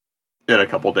in a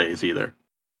couple days either.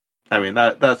 I mean,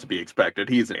 that's to be expected.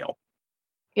 He's ill.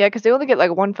 Yeah, because they only get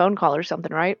like one phone call or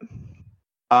something, right?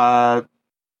 I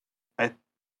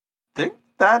think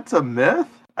that's a myth.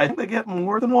 I think they get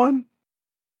more than one.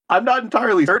 I'm not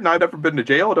entirely certain. I've never been to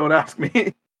jail. Don't ask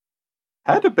me.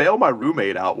 I had to bail my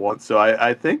roommate out once, so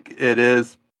I think it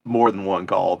is more than one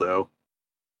call, though.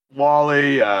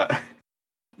 Wally,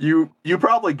 you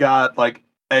probably got like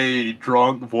a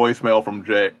drunk voicemail from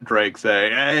Drake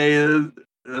saying, "Hey,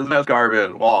 this NASCAR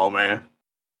been wall, man."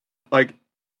 Like,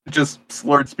 just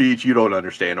slurred speech. You don't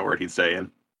understand a word he's saying.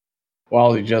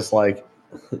 Wally just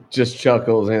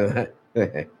chuckles and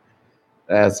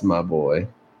that's my boy.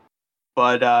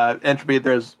 But Entropy,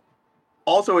 there's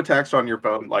also a text on your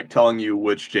phone, like telling you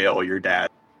which jail your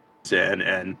dad's in,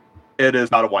 and it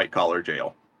is not a white collar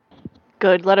jail.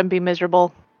 Good, let him be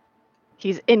miserable.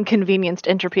 He's inconvenienced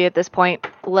Entropy at this point.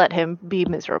 Let him be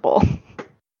miserable.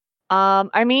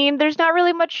 I mean, there's not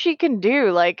really much she can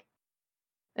do, like,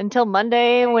 until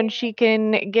Monday when she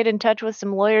can get in touch with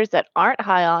some lawyers that aren't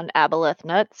high on aboleth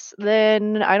nuts,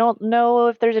 then I don't know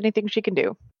if there's anything she can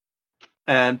do.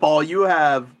 And Paul, you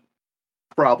have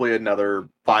probably another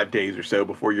 5 days or so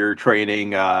before your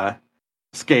training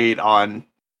skate on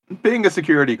being a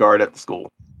security guard at the school.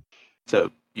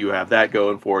 So you have that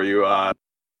going for you.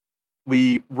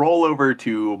 We roll over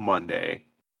to Monday,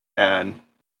 and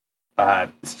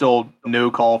still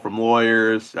no call from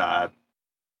lawyers.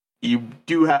 You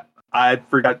do have. I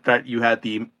forgot that you had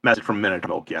the message from Minotaur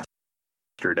Milk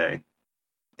yesterday,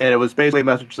 and it was basically a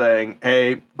message saying,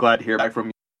 "Hey, glad to hear back from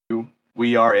you.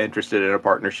 We are interested in a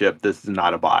partnership. This is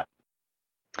not a bot."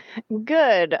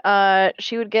 Good.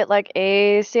 She would get like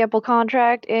a sample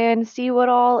contract and see what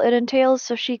all it entails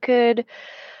so she could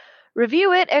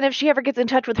review it, and if she ever gets in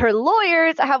touch with her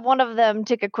lawyers, have one of them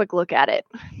take a quick look at it.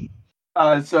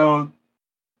 So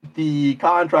the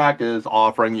contract is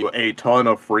offering you a ton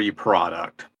of free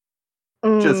product.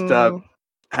 Just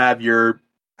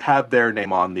have their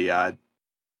name on the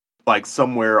like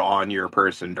somewhere on your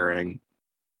person during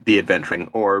the adventuring,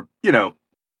 or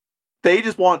they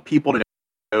just want people to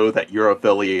know that you're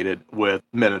affiliated with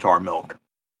Minotaur Milk.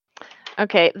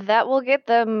 Okay, that will get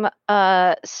them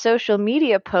social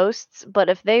media posts, but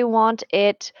if they want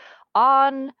it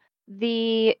on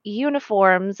the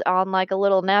uniforms on like a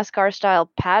little NASCAR style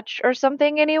patch or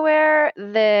something anywhere,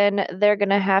 then they're going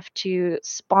to have to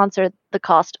sponsor the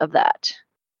cost of that.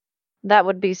 That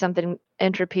would be something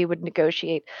Entropy would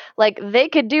negotiate. Like, they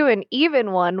could do an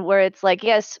even one where it's like,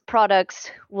 yes,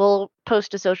 products, will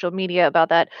post to social media about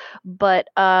that, but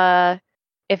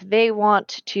if they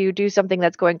want to do something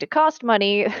that's going to cost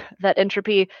money that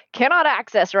Entropy cannot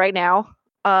access right now,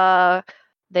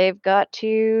 they've got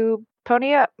to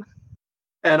pony up.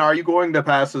 And are you going to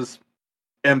pass this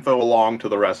info along to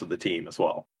the rest of the team as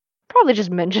well? Probably just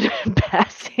mention it in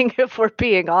passing, if we're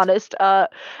being honest.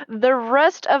 The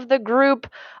rest of the group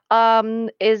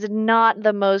is not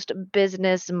the most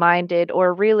business minded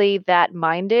or really that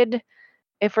minded,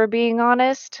 if we're being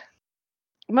honest.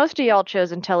 Most of y'all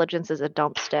chose intelligence as a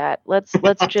dump stat. Let's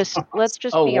just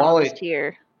Oh, be Wally. honest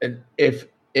here. If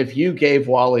you gave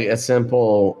Wally a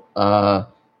simple,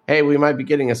 hey, we might be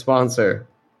getting a sponsor,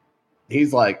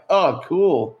 he's like, oh,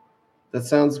 cool, that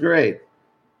sounds great.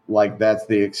 Like, that's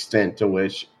the extent to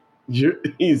which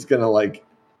he's gonna like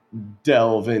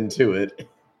delve into it.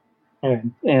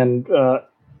 And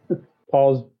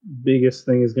Paul's biggest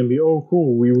thing is going to be, oh,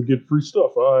 cool, we would get free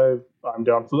stuff. I'm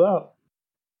down for that.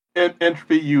 In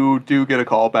Entropy, you do get a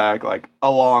call back, like,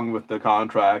 along with the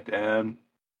contract, and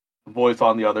the voice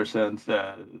on the other end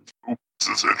says, Is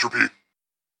this Entropy?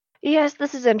 Yes,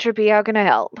 this is Entropy. How can I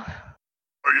help?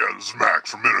 Oh yeah, this is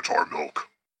Max from Minotaur Milk.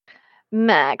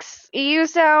 Max, you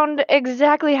sound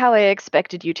exactly how I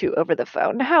expected you to over the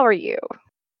phone. How are you?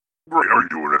 Great, how are you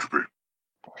doing, Entropy?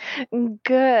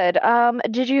 Good.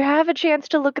 Did you have a chance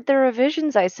to look at the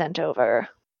revisions I sent over?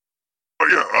 Oh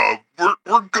yeah,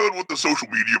 we're good with the social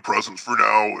media presence for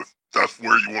now, if that's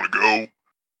where you want to go.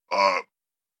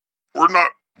 We're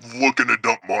not looking to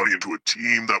dump money into a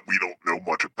team that we don't know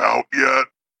much about yet,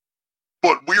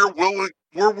 but we're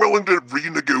willing to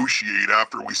renegotiate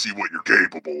after we see what you're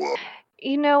capable of.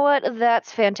 You know what?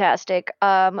 That's fantastic.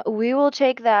 We will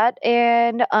take that,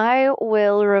 and I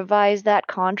will revise that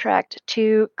contract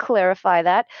to clarify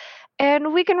that,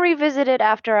 and we can revisit it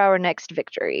after our next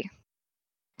victory.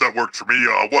 That works for me.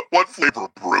 What flavor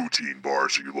of protein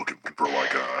bars are you looking for?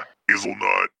 Like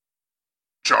hazelnut,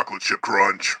 chocolate chip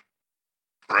crunch,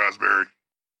 raspberry?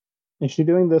 Is she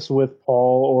doing this with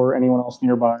Paul or anyone else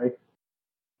nearby?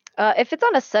 If it's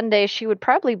on a Sunday, she would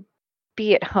probably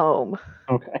be at home.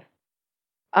 Okay.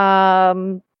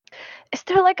 Is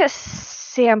there like a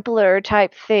sampler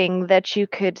type thing that you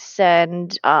could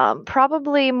send?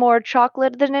 Probably more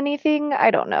chocolate than anything.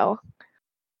 I don't know.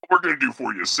 What we're gonna do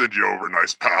for you is send you over a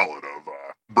nice pallet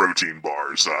of protein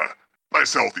bars.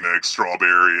 Nice healthy mix,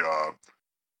 strawberry,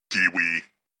 kiwi,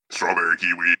 strawberry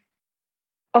kiwi.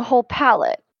 A whole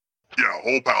pallet. Yeah, a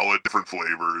whole pallet, different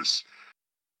flavors.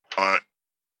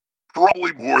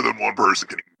 Probably more than one person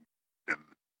can eat in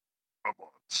a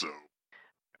month, so.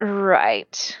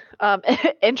 Right.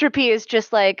 Entropy is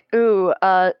just like, ooh,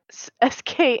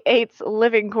 SK8's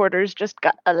living quarters just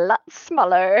got a lot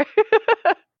smaller.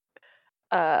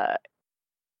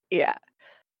 Yeah.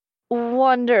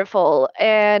 Wonderful.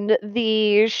 And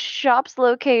the shop's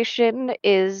location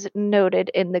is noted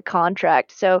in the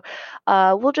contract. So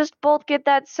we'll just both get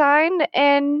that signed.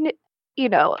 And, you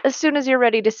know, as soon as you're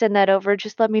ready to send that over,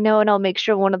 just let me know and I'll make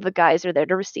sure one of the guys are there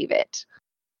to receive it.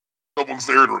 Someone's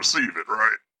there to receive it,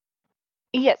 right?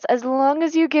 Yes, as long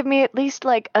as you give me at least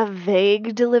like a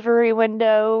vague delivery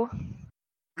window. It'd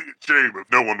be a shame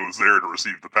if no one was there to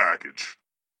receive the package.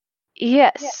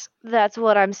 Yes, that's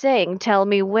what I'm saying. Tell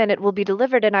me when it will be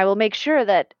delivered and I will make sure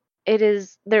that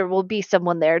there will be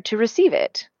someone there to receive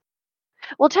it.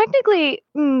 Well, technically,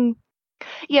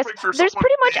 yes, Make sure there's someone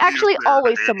pretty much maybe is actually there to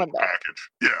always handle someone the there. package.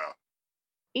 Yeah.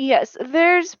 Yes,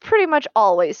 there's pretty much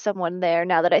always someone there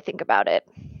now that I think about it.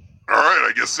 Alright,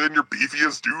 I guess send your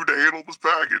beefiest dude to handle this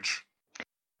package.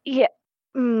 Yeah,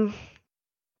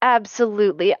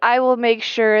 absolutely. I will make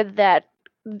sure that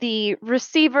the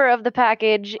receiver of the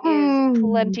package is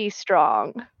plenty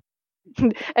strong.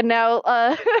 And now,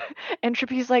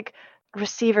 Entropy's like,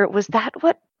 receiver, was that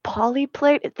what Polly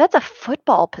played? That's a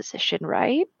football position,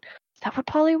 right? Is that what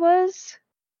Polly was?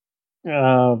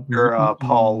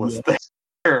 Paul was yes.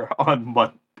 there on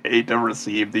Monday to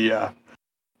receive the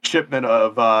shipment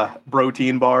of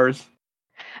protein bars.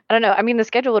 I don't know. I mean, the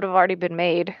schedule would have already been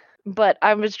made. But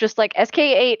I was just like,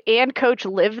 SK8 and Coach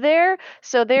live there,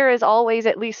 so there is always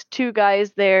at least two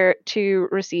guys there to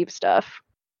receive stuff.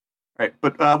 Right,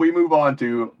 but we move on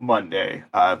to Monday.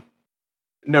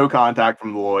 No contact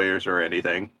from the lawyers or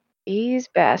anything. These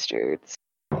bastards.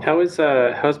 How's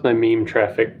my meme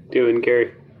traffic doing,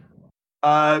 Gary?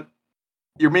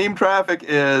 Your meme traffic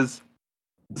is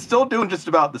still doing just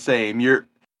about the same. Your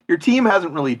team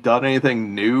hasn't really done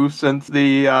anything new since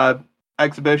the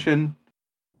exhibition.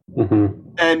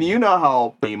 Mm-hmm. And you know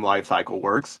how meme life cycle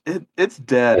works. It's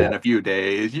dead in a few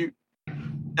days.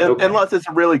 Unless it's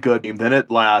a really good meme, then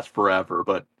it lasts forever.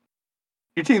 But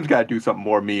your team's got to do something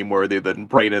more meme worthy than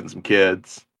bring in some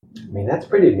kids. I mean, that's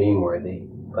pretty meme worthy,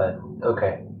 but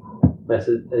okay. That's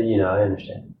I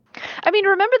understand. I mean,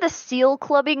 remember the seal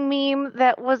clubbing meme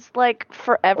that was like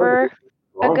forever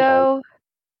ago?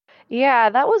 Yeah,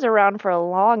 that was around for a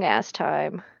long ass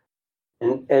time.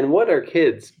 And what are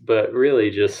kids but really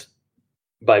just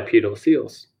bipedal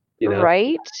seals, you know?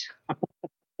 Right?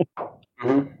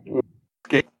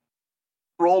 Okay,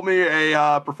 roll me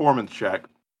a performance check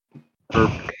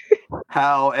for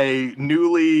how a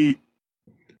newly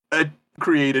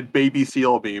created baby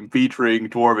seal beam featuring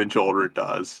dwarven children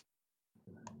does.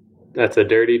 That's a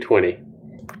dirty 20.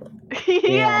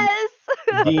 Yes.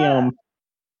 DM.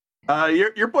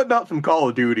 You're putting up some Call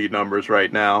of Duty numbers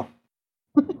right now.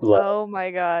 Oh my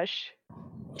gosh.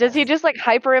 Does he just like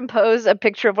hyperimpose a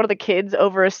picture of one of the kids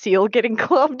over a seal getting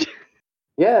clubbed?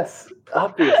 Yes,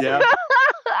 obviously. Yeah.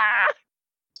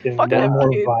 Getting Fuck more them and more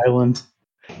kids. violent.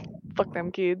 Fuck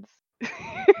them kids.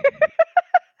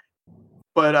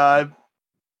 But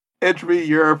Entropy,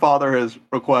 your father has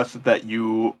requested that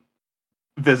you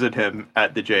visit him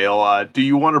at the jail. Do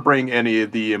you want to bring any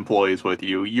of the employees with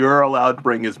you? You're allowed to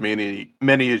bring as many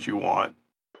as you want.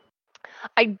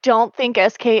 I don't think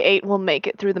SK8 will make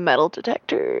it through the metal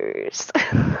detectors.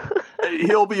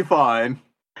 He'll be fine.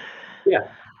 Yeah.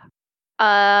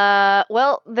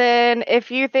 Well, then, if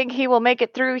you think he will make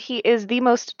it through, he is the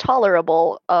most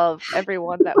tolerable of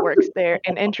everyone that works there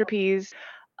in Entropy's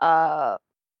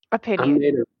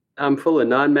opinion. I'm full of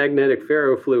non-magnetic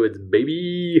ferrofluids,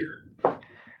 baby.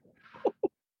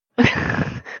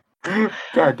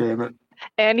 God damn it.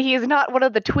 And he is not one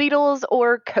of the Tweedles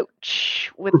or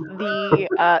Coach with the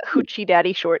hoochie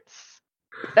daddy shorts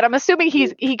that I'm assuming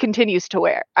he continues to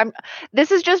wear. This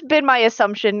has just been my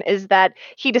assumption, is that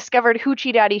he discovered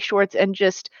hoochie daddy shorts and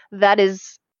just that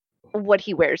is what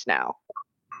he wears now.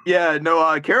 Yeah,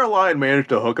 no, Caroline managed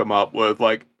to hook him up with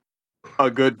like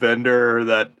a good vendor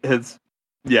that has,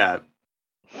 yeah.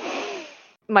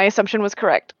 My assumption was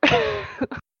correct.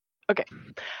 Okay.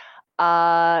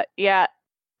 Yeah,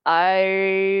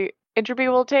 Entropy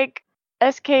will take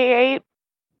SK8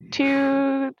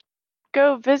 to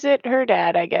go visit her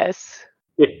dad, I guess.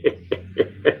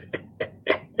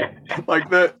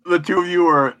 Like the two of you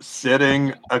are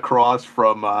sitting across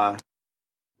from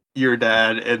your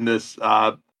dad in this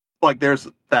like there's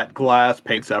that glass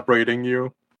paint separating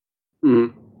you.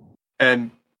 Mhm. And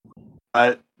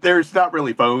there's not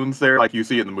really phones there like you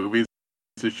see in the movies.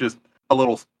 It's just a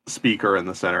little speaker in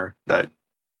the center that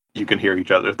you can hear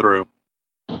each other through.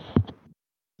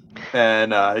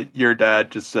 And your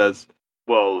dad just says,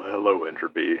 "Well, hello,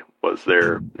 Entropy. Was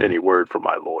there any word from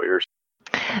my lawyers?"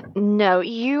 No,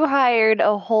 you hired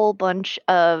a whole bunch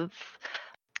of,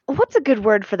 what's a good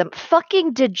word for them?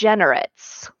 Fucking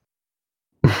degenerates.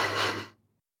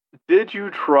 Did you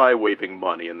try waving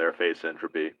money in their face,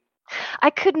 Entropy? I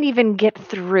couldn't even get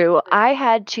through. I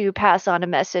had to pass on a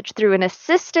message through an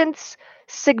assistant's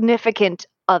significant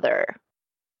other.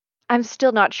 I'm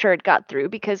still not sure it got through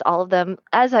because all of them,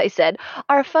 as I said,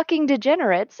 are fucking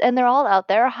degenerates and they're all out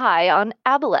there high on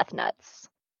aboleth nuts.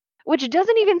 Which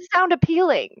doesn't even sound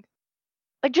appealing.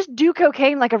 Like, just do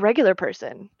cocaine like a regular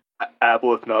person.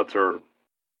 Aboleth nuts are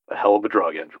a hell of a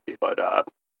drug, Entropy, but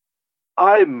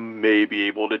I may be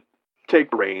able to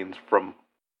take reins from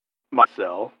my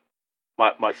cellmate,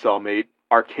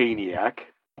 Arcaniac.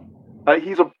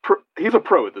 He's a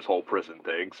pro at this whole prison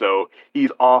thing, so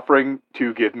he's offering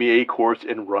to give me a course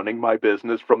in running my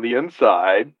business from the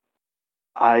inside.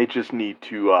 I just need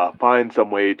to find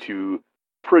some way to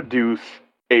produce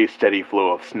a steady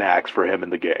flow of snacks for him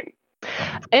and the gang.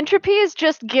 Entropy is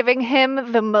just giving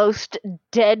him the most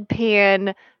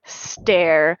deadpan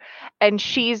stare, and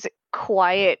she's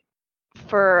quiet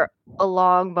for a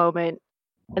long moment,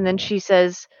 and then she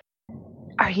says,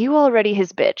 "Are you already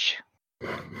his bitch?"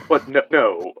 But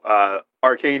no,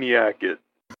 Arcaniac is...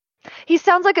 He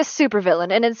sounds like a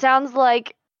supervillain, and it sounds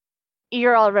like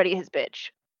you're already his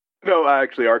bitch. No,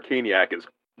 actually, Arcaniac is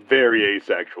very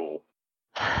asexual.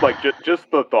 Like, just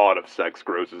the thought of sex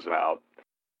grosses him out.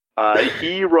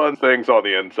 He runs things on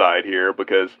the inside here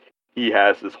because he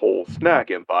has this whole snack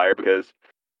empire, because,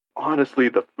 honestly,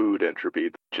 the food Entropy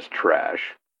is just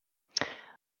trash.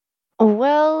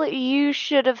 Well, you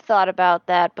should have thought about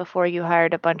that before you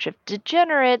hired a bunch of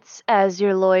degenerates as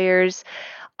your lawyers.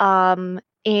 And,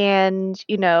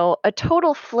 a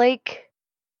total flake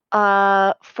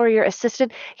for your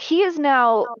assistant. He has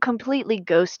now completely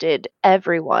ghosted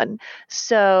everyone.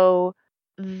 So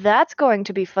that's going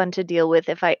to be fun to deal with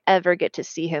if I ever get to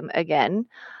see him again.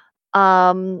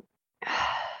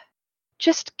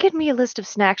 Just give me a list of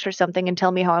snacks or something and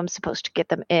tell me how I'm supposed to get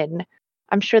them in.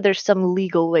 I'm sure there's some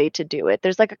legal way to do it.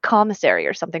 There's like a commissary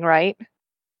or something, right?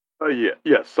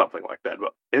 Yes, something like that.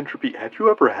 But Entropy, have you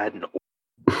ever had an...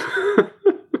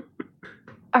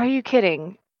 Are you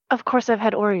kidding? Of course I've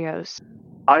had Oreos.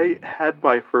 I had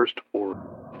my first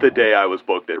Oreo the day I was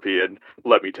booked Entropy, and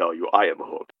let me tell you, I am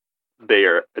hooked. They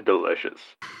are delicious.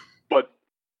 But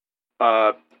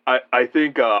I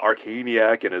think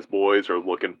Arcaniac and his boys are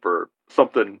looking for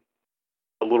something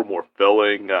a little more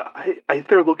filling. I think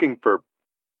they're looking for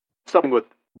something with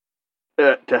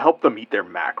to help them eat their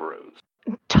macros.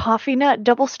 Toffee nut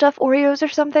double stuff Oreos or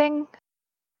something?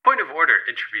 Point of order,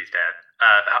 Entropy's dad.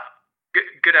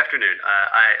 Good afternoon.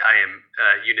 I am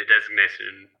unit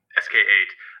designation SK8.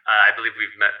 I believe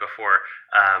we've met before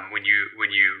when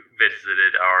you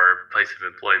visited our place of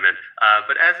employment.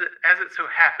 But as it so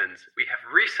happens, we have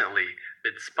recently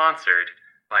been sponsored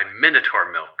by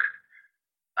Minotaur Milk,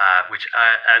 which,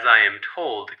 as I am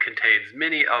told, contains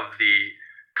many of the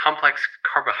complex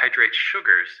carbohydrate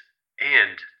sugars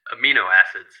and amino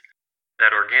acids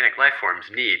that organic life forms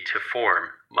need to form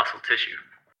muscle tissue.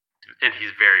 And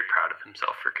he's very proud of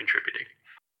himself for contributing.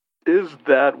 Is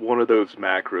that one of those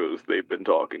macros they've been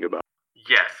talking about?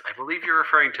 Yes, I believe you're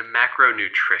referring to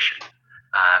macronutrition,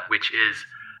 which is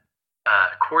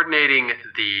coordinating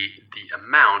the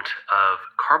amount of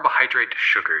carbohydrate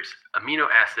sugars, amino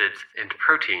acids, and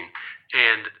protein,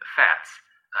 and fats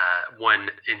one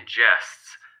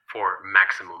ingests for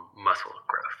maximum muscle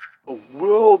growth.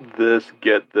 Will this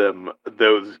get them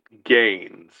those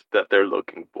gains that they're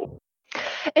looking for?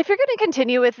 If you're going to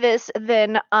continue with this,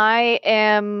 then I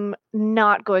am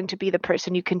not going to be the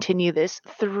person you continue this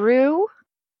through.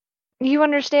 You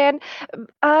understand?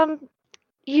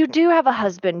 You do have a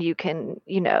husband you can,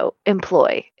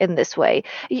 employ in this way.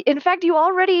 In fact, you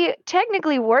already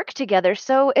technically work together,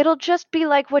 so it'll just be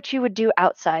like what you would do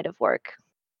outside of work.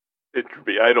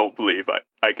 Entropy, I don't believe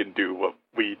I can do what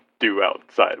we do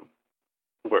outside of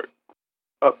work.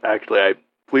 Oh, actually, I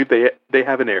believe they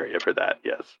have an area for that,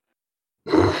 yes.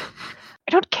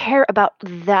 I don't care about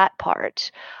that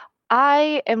part.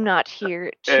 I am not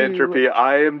here to... Entropy,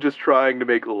 I am just trying to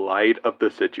make light of the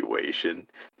situation.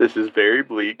 This is very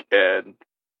bleak, and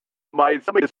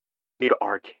somebody just need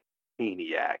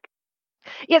Arcaniac.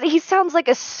 Yeah, he sounds like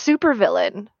a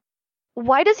supervillain.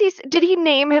 Why did he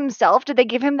name himself? Did they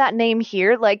give him that name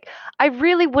here? Like, I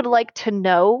really would like to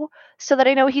know so that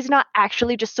I know he's not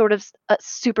actually just sort of a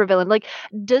supervillain. Like,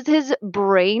 does his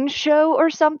brain show or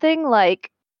something? Like,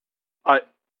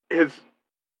 his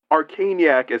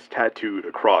Arcaniac is tattooed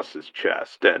across his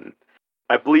chest, and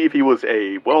I believe he was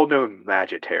a well-known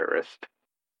magiterrorist.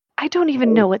 I don't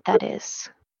even know what that is.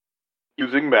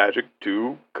 Using magic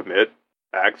to commit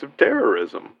acts of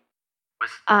terrorism.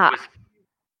 Was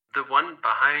the one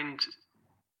behind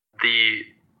the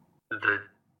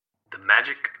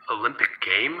Magic Olympic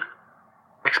Game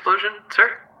explosion,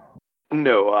 sir?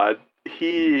 No,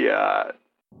 he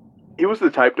was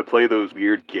the type to play those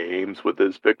weird games with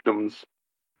his victims.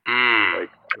 Like,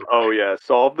 oh yeah,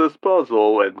 solve this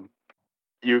puzzle and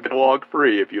you can walk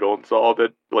free. If you don't solve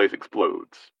it, the place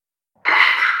explodes.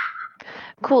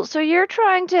 Cool. So you're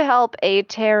trying to help a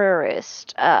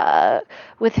terrorist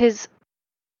with his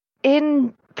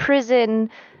in-prison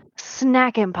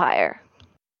snack empire.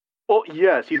 Well,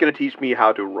 yes, he's going to teach me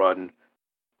how to run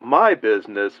my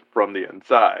business from the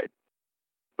inside.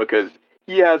 Because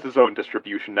he has his own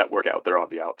distribution network out there on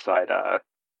the outside.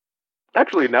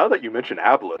 Actually, now that you mention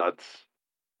Abla nuts,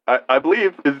 I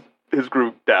believe his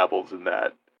group dabbles in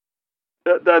that.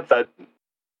 That's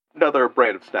another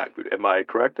brand of snack food. Am I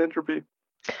correct, Entropy?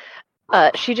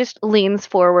 She just leans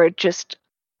forward, just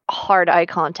hard eye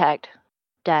contact.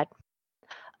 Dad,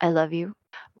 I love you,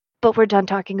 but we're done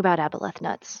talking about aboleth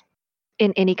nuts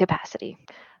in any capacity.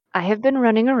 I have been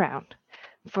running around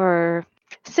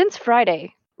since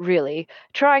Friday, really,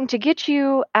 trying to get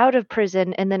you out of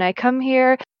prison, and then I come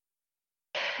here.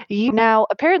 You now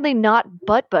apparently not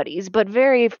butt buddies, but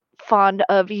very fond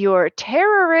of your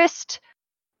terrorist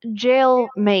jail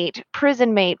mate,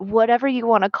 prison mate, whatever you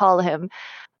want to call him.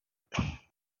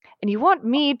 And you want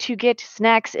me to get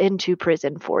snacks into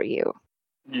prison for you.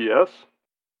 Yes.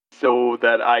 So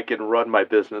that I can run my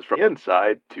business from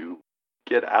inside to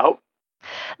get out?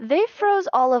 They froze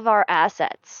all of our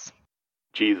assets.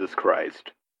 Jesus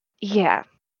Christ. Yeah.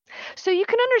 So you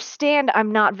can understand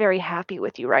I'm not very happy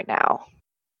with you right now.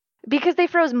 Because they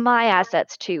froze my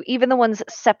assets too, even the ones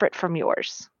separate from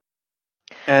yours.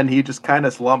 And he just kind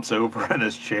of slumps over in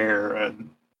his chair,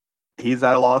 and he's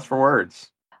at a loss for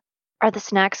words. Are the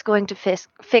snacks going to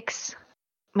fix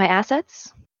my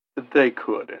assets? They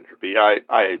could, Entropy.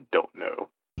 I don't know.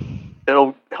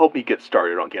 It'll help me get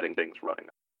started on getting things running.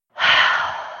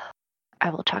 I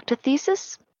will talk to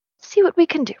Thesis, see what we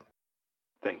can do.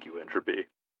 Thank you, Entropy.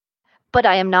 But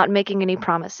I am not making any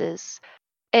promises.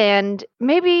 And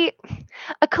maybe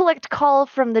a collect call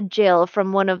from the jail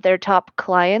from one of their top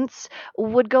clients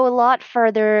would go a lot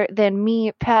further than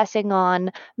me passing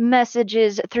on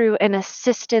messages through an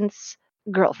assistant's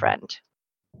girlfriend.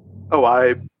 Oh,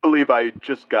 I believe I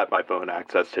just got my phone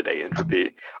access today,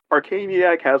 Entropy.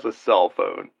 Arcaniac has a cell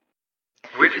phone.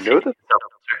 Where Did does you he know keep that? his cell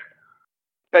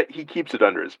phone, sir? He keeps it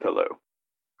under his pillow.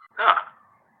 Ah,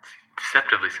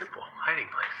 deceptively simple hiding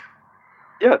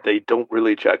place. Yeah, they don't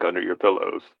really check under your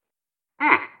pillows.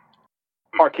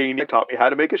 Arcaniac taught me how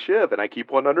to make a shiv, and I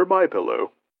keep one under my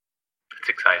pillow. It's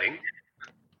exciting.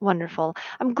 Wonderful.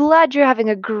 I'm glad you're having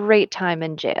a great time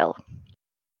in jail.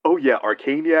 Oh yeah,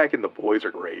 Arcaniac and the boys are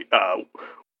great.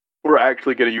 We're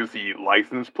actually going to use the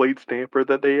license plate stamper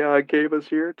that they gave us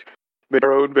here to make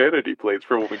our own vanity plates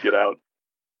for when we get out.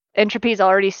 Entropy's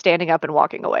already standing up and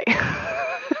walking away.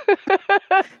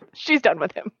 She's done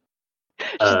with him.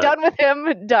 She's done with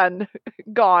him. Done.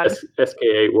 Gone.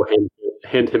 SKA will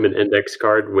hand him an index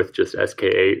card with just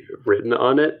SKA written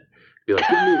on it. Be like,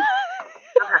 give me.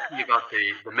 I'm asking you about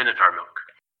the Minotaur milk.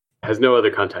 Has no other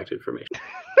contact information.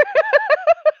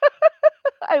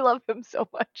 I love him so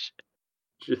much.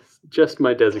 Just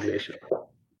my designation.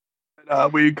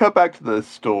 We cut back to the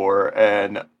store,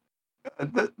 and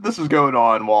this is going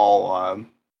on while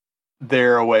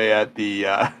they're away at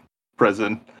the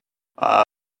prison.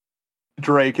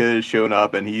 Drake has shown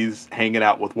up, and he's hanging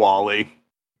out with Wally.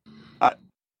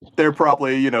 They're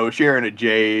probably, sharing a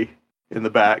J in the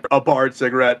back, a barred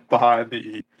cigarette behind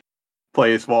the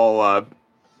place while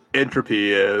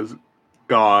Entropy is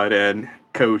gone, and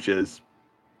Coach is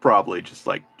probably just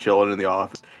like chilling in the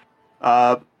office.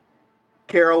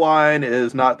 Caroline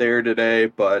is not there today,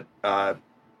 but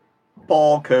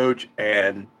Paul, Coach,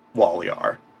 and Wally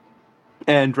are.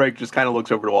 And Drake just kind of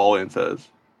looks over to Wally and says,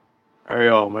 "Hey,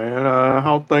 yo, man,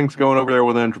 how things going over there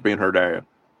with Entropy and her dad?"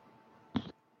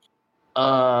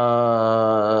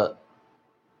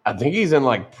 I think he's in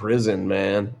like prison,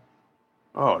 man.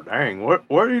 Oh, dang. What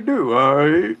did he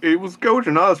do? He was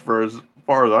coaching us for as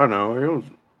far as I know. He was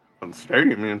on the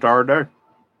stadium the entire day.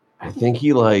 I think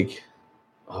he like,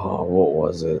 oh, what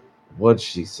was it? What'd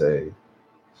she say?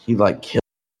 He like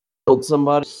killed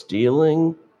somebody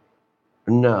stealing?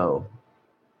 No.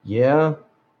 Yeah?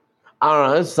 I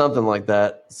don't know. It's something like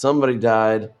that. Somebody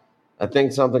died. I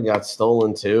think something got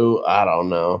stolen too. I don't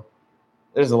know.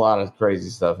 There's a lot of crazy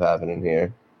stuff happening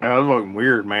here. Yeah, that's looking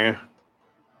weird, man.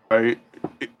 Right?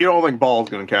 You don't think Ball's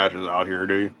gonna catch us out here,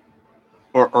 do you?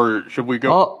 Or should we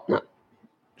go? Oh,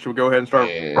 Should we go ahead and start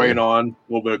Yeah. spraying on a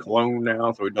little bit of cologne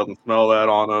now so he doesn't smell that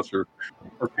on us? Or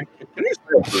can you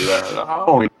still do that? I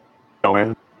don't even know,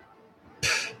 man.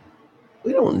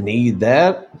 we don't need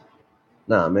that.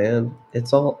 Nah, man.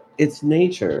 It's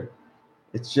nature.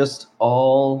 It's just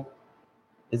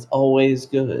it's always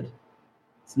good.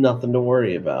 It's nothing to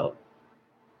worry about.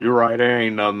 You're right. There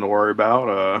ain't nothing to worry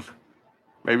about.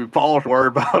 Maybe Paul should worry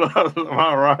about us. Am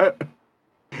I right?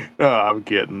 No, I'm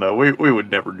kidding. Though we would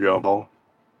never jump on.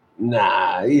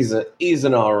 Nah, he's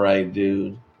an all right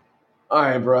dude. All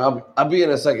right, bro. I'll be in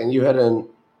a second. You head in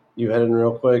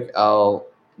real quick. I'll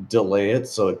delay it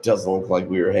so it doesn't look like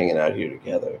we were hanging out here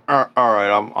together. All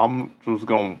right. I'm just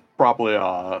gonna probably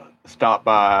stop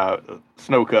by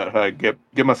Snowcut Hut,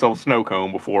 get myself a snow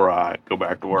cone before I go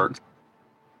back to work.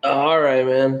 All right,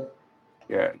 man.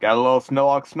 Yeah, got a little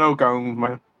snow cones,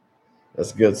 man.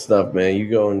 That's good stuff, man. You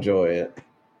go enjoy it.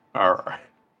 All right.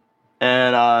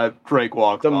 And Drake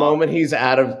walks The off. moment he's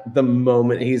out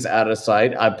of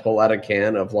sight, I pull out a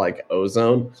can of like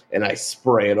ozone and I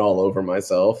spray it all over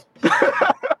myself.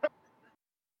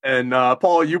 And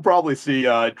Paul, you probably see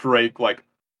Drake like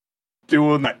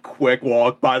doing that quick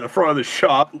walk by the front of the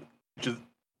shop, just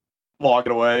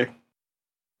walking away.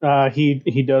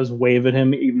 He does wave at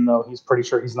him, even though he's pretty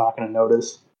sure he's not going to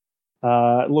notice.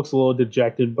 It looks a little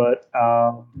dejected, but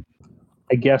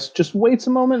I guess just waits a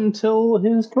moment until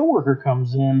his coworker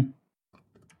comes in.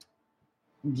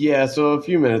 Yeah, so a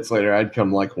few minutes later, I'd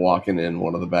come like walking in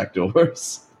one of the back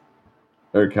doors,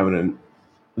 or coming in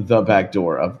the back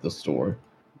door of the store.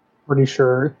 I'm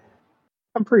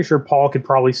pretty sure Paul could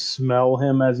probably smell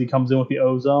him as he comes in with the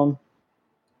ozone.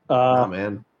 Oh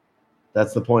man,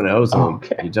 that's the point of ozone.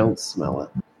 Okay. You don't smell it.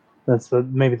 That's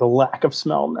maybe the lack of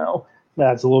smell. No,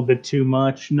 that's a little bit too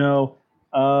much. No,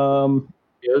 The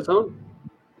ozone?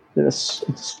 it's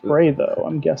a spray though.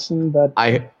 I'm guessing that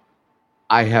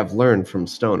I have learned from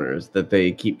stoners that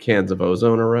they keep cans of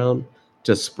ozone around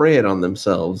to spray it on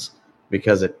themselves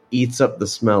because it eats up the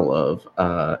smell of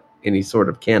any sort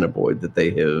of cannabinoid that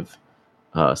they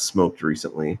have smoked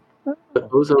recently. But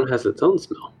ozone has its own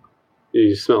smell.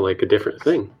 You smell like a different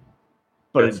thing.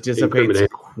 But That's it dissipates incriminating.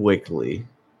 quickly.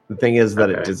 The thing is that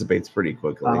it Okay. dissipates pretty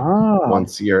quickly Ah.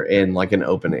 once you're in like an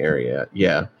open area.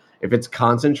 Yeah. If it's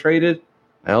concentrated,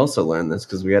 I also learned this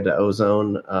because we had to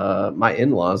ozone my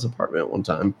in-laws' apartment one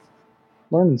time.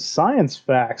 Learning science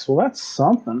facts. Well, that's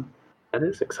something. That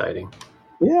is exciting.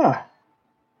 Yeah.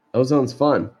 Ozone's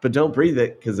fun, but don't breathe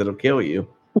it because it'll kill you.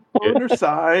 Wonder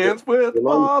science with Your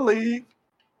lungs- Molly.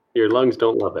 Your lungs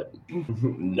don't love it.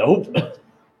 Nope.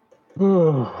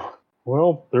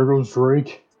 Well, there goes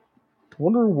Drake.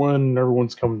 Wonder when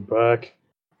everyone's coming back.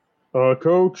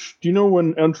 Coach, do you know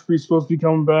when Entropy's supposed to be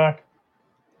coming back?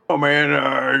 Oh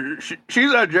man,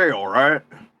 she's at jail, right?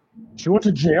 She went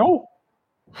to jail?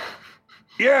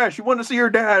 Yeah, she went to see her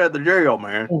dad at the jail,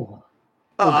 man. Oh.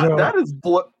 God.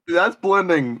 That's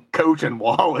blending Coach and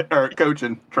Wally or Coach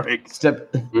and Drake.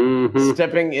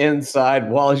 Stepping inside,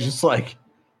 Wally's just like,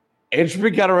 Entropy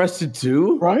got arrested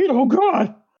too? Right? Oh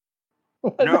God!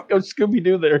 No. Go Scooby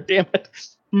Doo there. Damn it.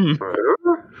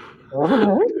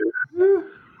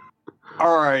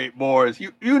 All right, boys.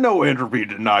 You know Entropy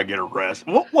did not get arrested.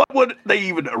 What would they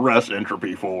even arrest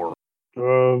Entropy for?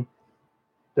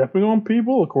 Stepping on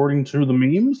people, according to the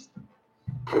memes.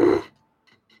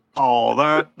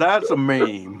 Oh, that's a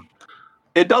meme.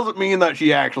 It doesn't mean that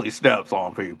she actually steps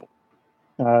on people.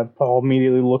 Paul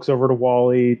immediately looks over to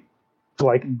Wally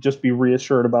to just be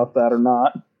reassured about that or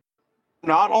not.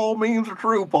 Not all memes are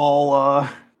true, Paul. I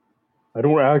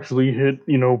don't actually hit,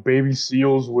 baby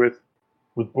seals with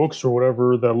books or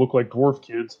whatever that look like dwarf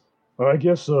kids. I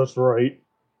guess that's right.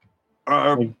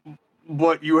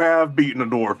 But you have beaten a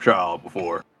dwarf child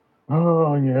before.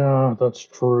 Oh, yeah, that's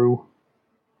true.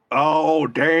 Oh,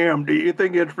 damn. Do you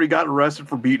think Entropy got arrested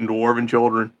for beating dwarven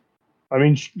children? I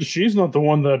mean, she's not the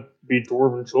one that beat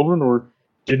dwarven children or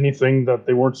did anything that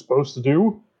they weren't supposed to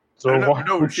do. So why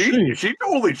would she? She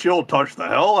totally touched the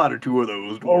hell out of two of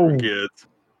those dwarven kids.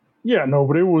 Yeah, no,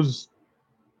 but it was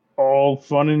all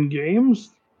fun and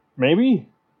games, maybe?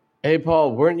 Hey,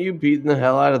 Paul, weren't you beating the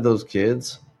hell out of those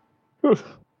kids?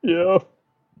 Yeah.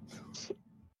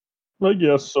 I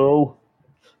guess so.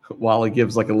 Wally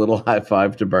gives a little high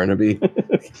five to Burnaby.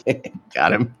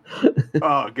 Got him.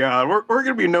 Oh, God. We're going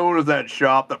to be known as that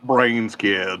shop that brains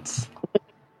kids.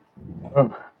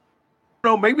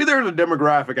 No, maybe there's a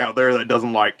demographic out there that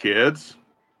doesn't like kids.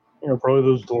 Probably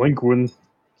those delinquent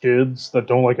kids that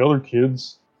don't like other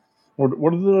kids. What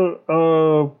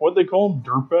are what do they call them?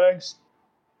 Dirtbags?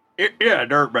 Yeah,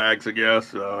 dirtbags, I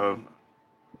guess.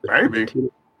 Maybe.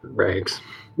 Rags.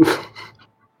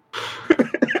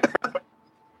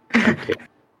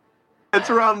 It's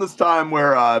around this time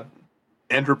where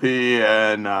Entropy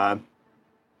and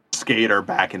Skate are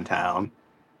back in town.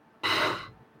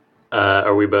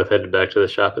 Are we both headed back to the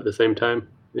shop at the same time?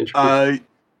 I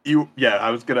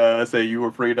was gonna say you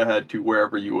were free to head to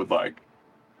wherever you would like.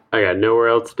 I got nowhere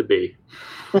else to be.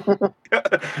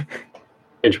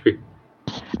 Entropy.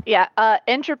 Yeah,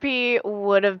 Entropy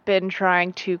would have been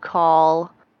trying to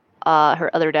call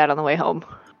her other dad on the way home.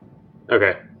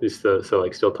 Okay, so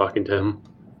still talking to him.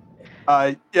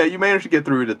 Yeah, you managed to get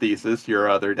through to Thesis, your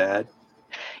other dad.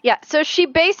 Yeah, so she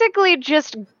basically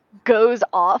just goes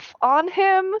off on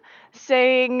him,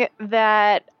 saying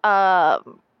that, fuck,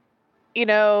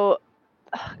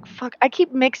 I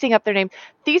keep mixing up their name.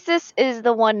 Thesis is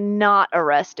the one not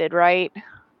arrested, right?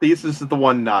 Thesis is the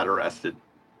one not arrested.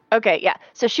 Okay, yeah.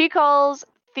 So she calls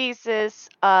Thesis,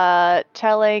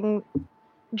 going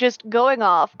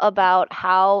off about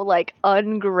how,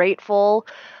 ungrateful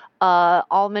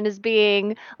Almond is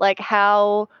being,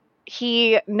 how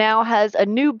he now has a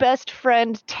new best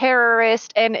friend,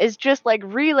 Terrorist, and is just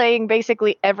relaying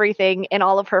basically everything in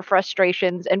all of her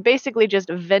frustrations and basically just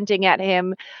venting at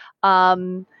him,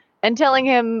 and telling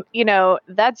him,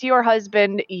 that's your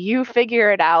husband, you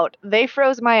figure it out. They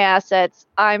froze my assets.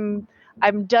 I'm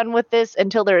done with this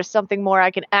until there is something more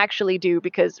I can actually do,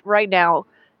 because right now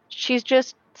she's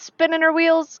just spinning her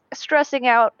wheels, stressing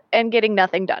out, and getting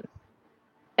nothing done.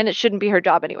 And it shouldn't be her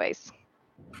job anyways.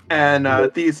 And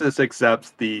Thesis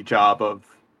accepts the job of,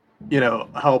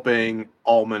 helping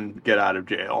Almond get out of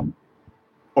jail.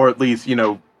 Or at least,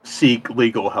 seek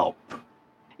legal help.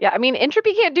 Yeah, I mean,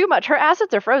 Entropy can't do much. Her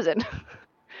assets are frozen.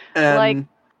 And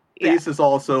Thesis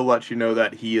also lets you know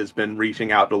that he has been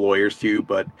reaching out to lawyers too,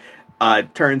 but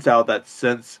it turns out that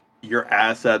since your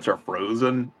assets are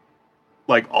frozen,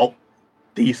 all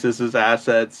Thesis's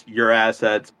assets, your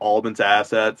assets, Almond's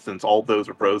assets, since all those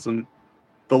are frozen,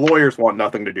 the lawyers want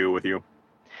nothing to do with you.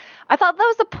 I thought that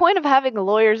was the point of having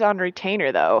lawyers on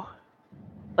retainer, though.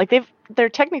 They're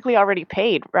technically already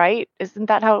paid, right? Isn't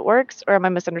that how it works, or am I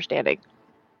misunderstanding?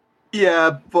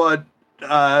 Yeah, but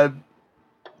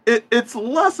it's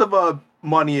less of a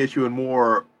money issue and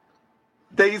more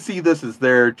they see this as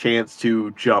their chance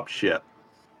to jump ship.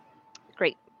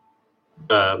 Great.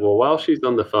 Well, while she's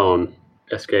on the phone,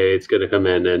 SK8's going to come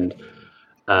in and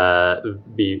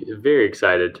be very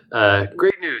excited.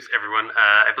 Great news, everyone.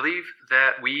 I believe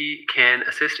that we can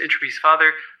assist Entropy's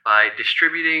father by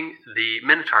distributing the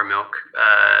Minotaur milk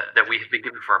that we have been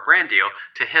given for our brand deal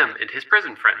to him and his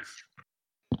prison friends.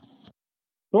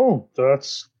 Oh,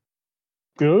 that's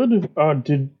good.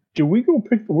 Did we go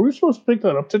pick? Were we supposed to pick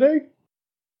that up today?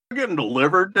 Getting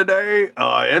delivered today.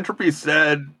 Entropy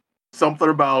said something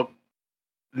about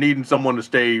needing someone to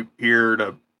stay here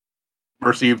to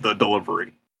receive the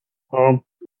delivery. Well,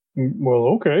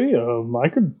 okay. I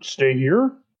could stay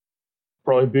here.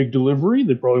 Probably big delivery.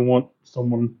 They probably want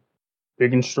someone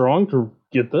big and strong to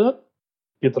get the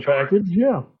package.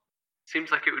 Yeah.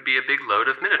 Seems like it would be a big load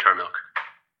of Minotaur milk.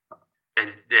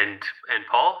 And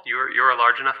Paul, you're a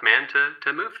large enough man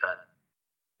to move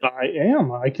that. I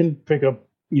am. I can pick up,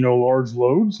 large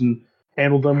loads and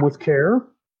handle them with care.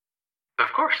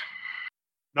 Of course.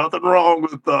 Nothing wrong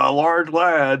with large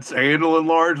lads handling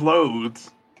large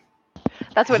loads.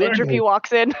 That's when Entropy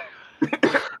walks in.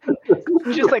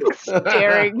 Just like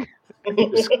staring.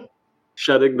 Just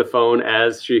shutting the phone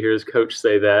as she hears Coach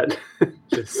say that.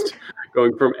 Just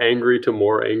going from angry to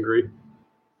more angry.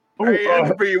 Hey,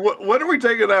 Entropy, when are we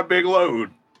taking that big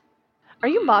load? Are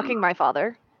you mocking my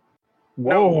father?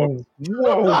 Whoa.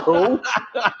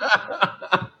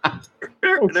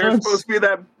 There's supposed to be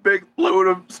that big load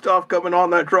of stuff coming on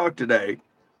that truck today.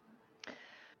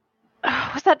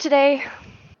 Was that today?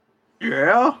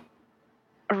 Yeah?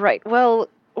 Right. Well,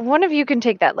 one of you can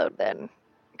take that load then.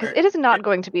 Because it is not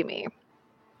going to be me.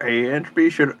 Hey, Entropy,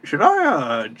 should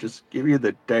I just give you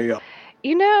the day off?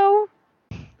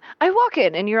 I walk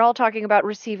in and you're all talking about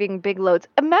receiving big loads.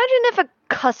 Imagine if a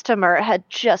customer had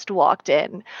just walked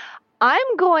in.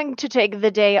 I'm going to take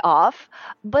the day off,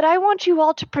 but I want you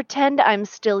all to pretend I'm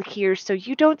still here so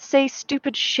you don't say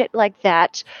stupid shit like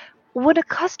that when a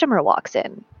customer walks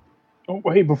in. Oh,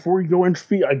 hey, before you go,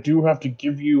 Entropy, I do have to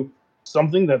give you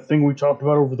something, that thing we talked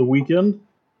about over the weekend.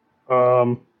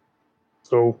 So,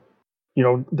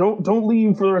 don't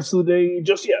leave for the rest of the day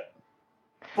just yet.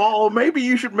 Paul, maybe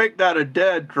you should make that a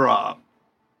dead drop.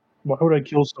 Why would I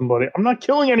kill somebody? I'm not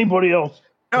killing anybody else.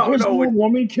 No,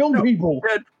 want me to kill people.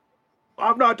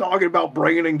 I'm not talking about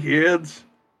bringing in kids.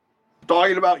 I'm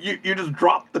talking about you just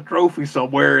drop the trophy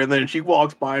somewhere and then she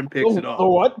walks by and picks it up. The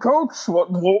what, Coach?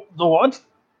 What? The what?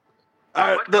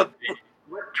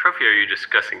 What trophy are you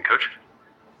discussing, Coach?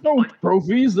 No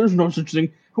trophies. There's no such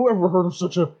thing. Whoever heard of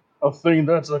such a thing?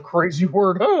 That's a crazy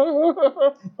word.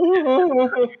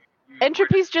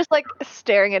 Entropy's just like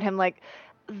staring at him like,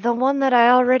 the one that I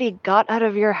already got out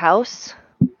of your house?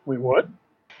 Wait, what?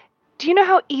 Do you know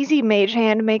how easy Mage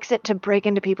Hand makes it to break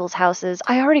into people's houses?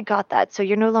 I already got that, so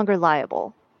you're no longer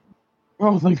liable.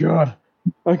 Oh, thank God.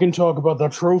 I can talk about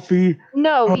that trophy.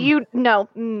 No,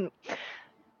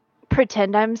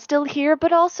 Pretend I'm still here,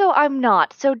 but also I'm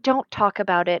not, so don't talk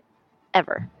about it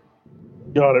ever.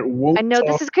 Got it. I know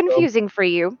this is confusing for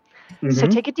you, so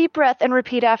take a deep breath and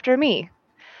repeat after me.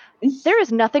 There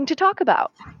is nothing to talk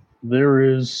about. There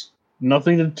is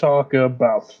nothing to talk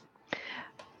about.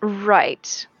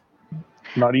 Right.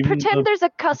 Not even pretend there's a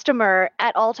customer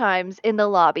at all times in the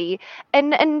lobby,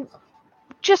 and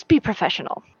just be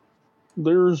professional.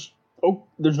 There's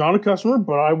not a customer,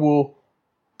 but I will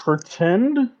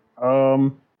pretend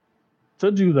to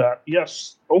do that.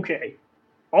 Yes. Okay.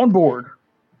 On board.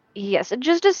 Yes,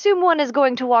 just assume one is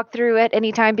going to walk through at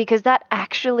any time because that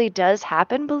actually does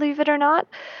happen, believe it or not.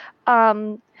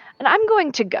 And I'm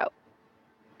going to go.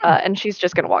 And she's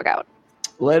just going to walk out.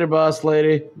 Later, boss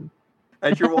lady.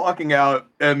 As you're walking out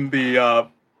in the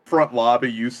front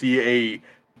lobby, you see a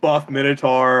buff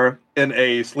Minotaur in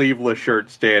a sleeveless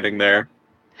shirt standing there.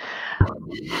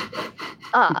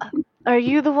 Are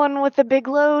you the one with the big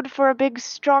load for a big,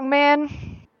 strong man?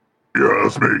 Yeah,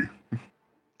 that's me.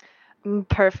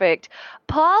 Perfect.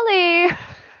 Polly!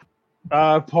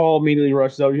 Paul immediately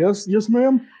rushes out. Yes,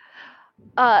 ma'am?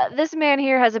 This man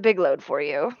here has a big load for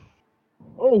you.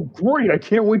 Oh, great. I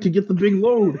can't wait to get the big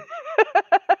load.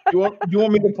 You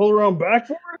want me to pull around back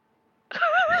for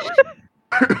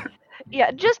it? Yeah,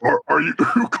 just Are you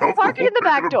park it in the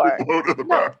back door.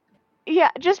 Back? Yeah,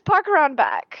 just park around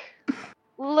back.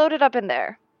 Load it up in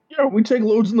there. Yeah, we take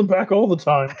loads in the back all the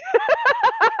time.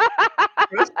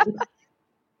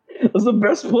 That's the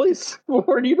best place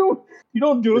for it. You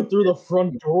don't do it through the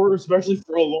front door, especially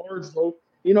for a large load.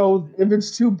 If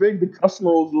it's too big, the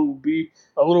customers will be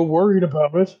a little worried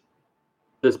about it.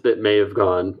 This bit may have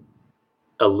gone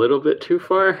a little bit too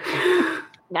far.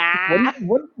 Nah.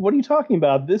 What are you talking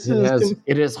about?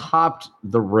 It has hopped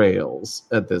the rails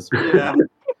at this point. Yeah.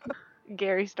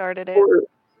 Gary started it.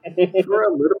 For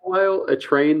a little while, a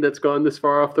train that's gone this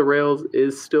far off the rails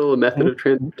is still a method of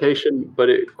transportation, but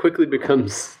it quickly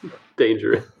becomes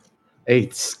dangerous. A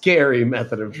scary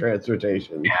method of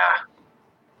transportation.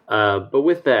 But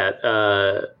with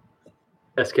that,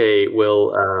 SK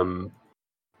will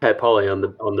pat Polly on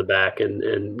the back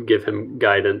and give him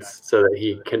guidance so that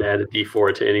he can add a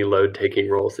D4 to any load taking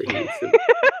rolls that he needs to.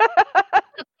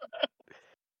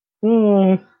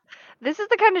 This is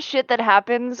the kind of shit that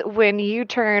happens when you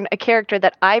turn a character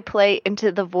that I play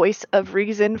into the voice of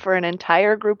reason for an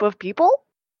entire group of people.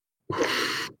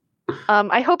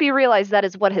 I hope you realize that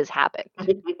is what has happened.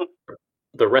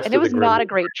 The rest And of it was the not group a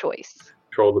great choice.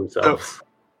 control themselves.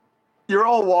 You're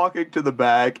all walking to the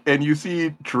back, and you see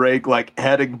Drake, like,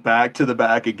 heading back to the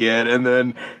back again, and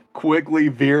then quickly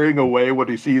veering away when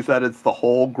he sees that it's the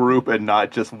whole group and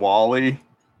not just Wally.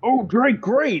 Oh, Drake,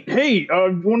 great. Hey,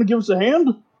 you want to give us a hand?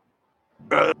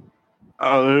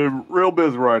 Real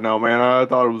busy right now, man. I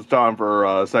thought it was time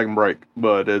for second break,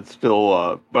 but it's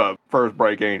still first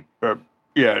break ain't. It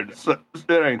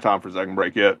ain't time for second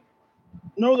break yet.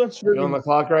 No, that's You on the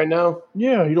clock right now?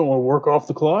 Yeah, you don't want to work off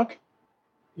the clock.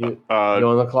 You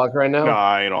on the clock right now? No,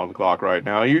 I ain't on the clock right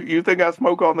now. You think I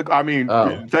smoke on the? I mean,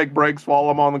 Oh. take breaks while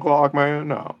I'm on the clock, man?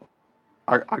 No,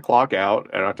 I clock out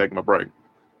and I take my break.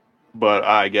 But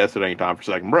I guess it ain't time for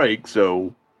second break,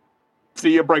 so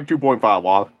see you break 2.5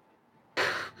 off.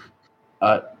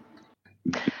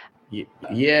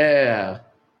 Yeah.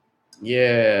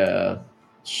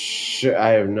 Sure, I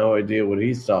have no idea what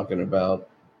he's talking about.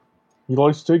 He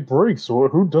likes to take breaks, or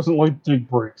who doesn't like to take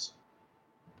breaks?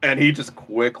 And he just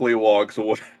quickly walks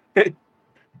away.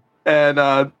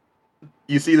 And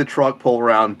you see the truck pull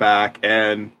around back,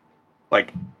 and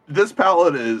like this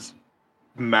pallet is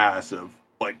massive.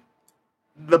 Like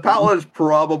the pallet is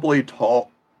probably tall,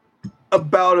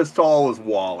 about as tall as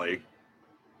Wally,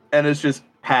 and it's just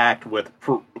packed with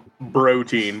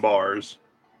protein bars.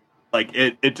 Like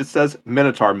it just says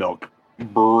Minotaur Milk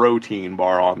protein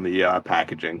bar on the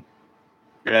packaging,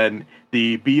 and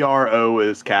the BRO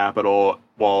is capital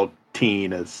while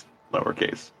teen is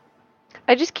lowercase.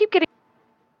 I just keep getting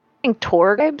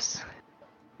Torg vibes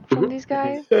from these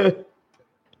guys.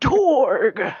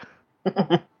 Torg!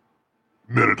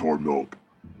 Minotaur milk.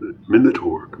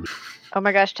 Minotaur. Oh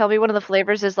my gosh, tell me one of the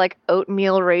flavors is like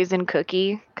oatmeal raisin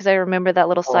cookie, because I remember that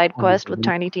little side quest with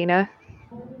Tiny Tina.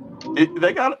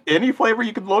 They got any flavor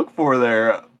you could look for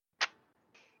there.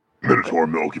 Minotaur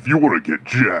milk. If you want to get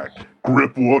jacked,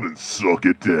 grip one and suck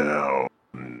it down.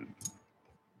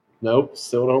 Nope,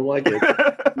 still don't like it.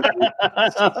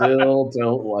 Still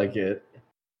don't like it.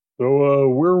 So,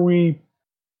 where are we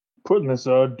putting this?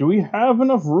 Do we have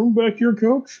enough room back here,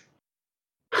 Coach?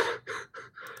 I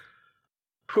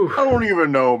don't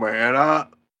even know, man.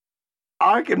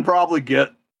 I can probably get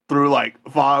through like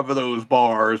 5 of those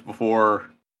bars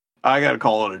before I gotta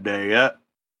call it a day.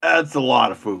 That's a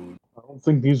lot of food. I don't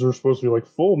think these are supposed to be like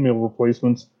full meal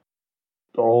replacements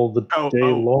all the day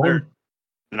long. they're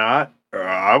not.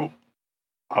 I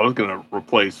was gonna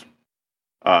replace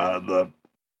the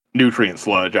nutrient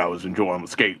sludge I was enjoying the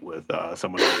skate with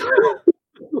some of the,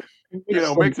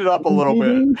 mix it up a little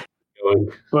bit.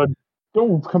 But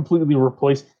don't completely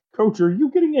replace. Coach, are you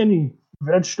getting any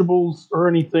vegetables or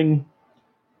anything?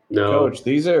 No. Coach,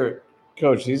 these are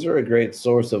a great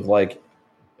source of like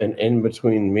an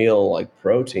in-between meal like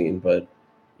protein, but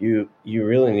you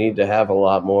really need to have a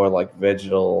lot more like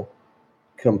vegetal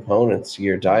components to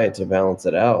your diet to balance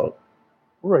it out.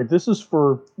 Right, this is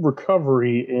for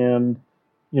recovery and,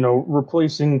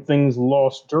 replacing things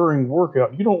lost during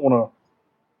workout. You don't want to...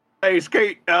 Hey,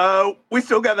 Skate, we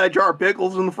still got that jar of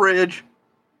pickles in the fridge.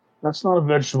 That's not a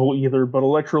vegetable either, but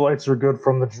electrolytes are good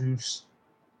from the juice.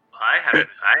 I can't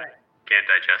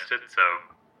digest it, so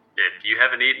if you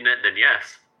haven't eaten it, then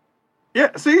yes.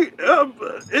 Yeah, see,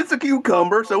 it's a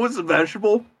cucumber, so it's a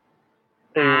vegetable.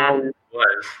 Hey, It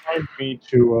was. remind me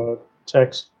to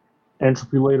text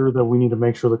Entropy later that we need to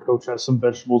make sure the coach has some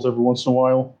vegetables every once in a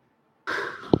while.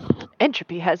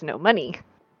 Entropy has no money.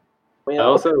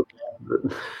 Also,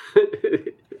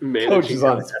 Coach is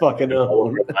on his fucking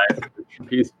own.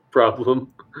 Piece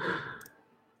problem.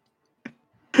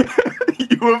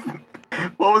 What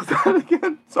was that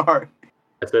again? Sorry.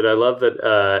 I said I love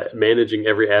that managing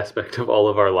every aspect of all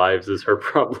of our lives is her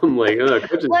problem. Like,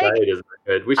 Coach's diet isn't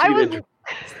good. We should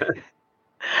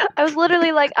I was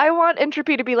literally like, I want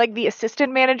Entropy to be like the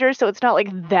assistant manager, so it's not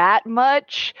like that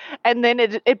much, and then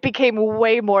it became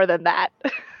way more than that.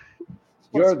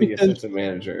 You're the assistant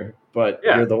manager, but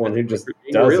you're the one who just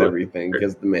does everything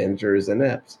because the manager is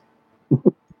inept.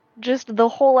 Just the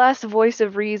whole ass voice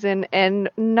of reason, and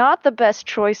not the best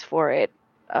choice for it.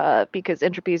 because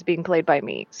Entropy is being played by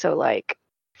me. So, like...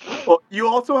 Well, you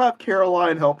also have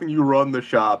Caroline helping you run the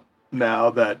shop now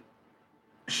that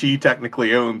she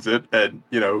technically owns it and,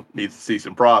 needs to see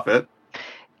some profit.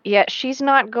 Yeah, she's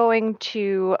not going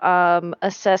to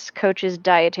assess Coach's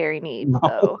dietary needs,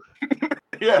 though.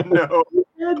 Yeah, no.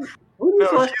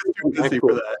 No, she's too busy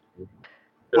for that.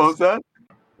 What was that?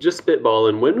 Just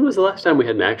spitballing. When was the last time we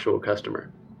had an actual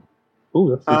customer? Ooh,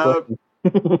 that's a good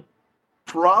question.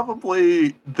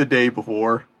 Probably the day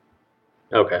before.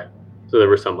 Okay. So there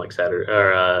was some like Saturday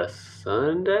or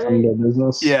Sunday? Sunday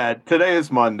business. Yeah, today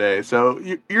is Monday, so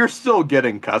you're still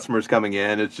getting customers coming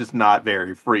in. It's just not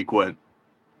very frequent.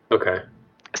 Okay.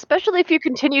 Especially if you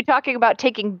continue talking about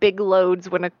taking big loads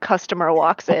when a customer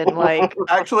walks in. Like,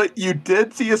 actually, you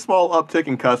did see a small uptick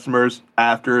in customers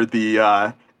after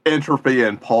the Entropy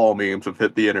and Paul memes have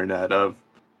hit the internet of,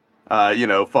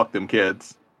 fuck them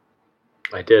kids.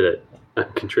 I did it. I'm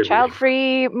contributing.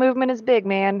 Child-free movement is big,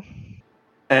 man.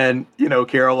 And,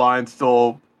 Caroline's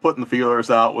still putting the feelers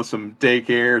out with some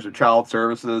daycares or child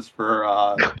services for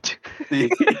the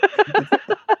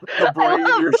brain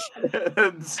your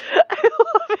kids. I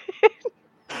love it.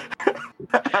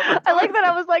 I like that.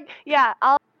 I was like, yeah,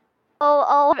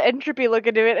 I'll have Entropy look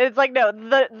into it. And it's like, no,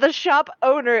 the shop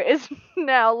owner is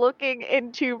now looking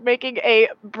into making a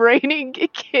braining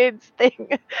kids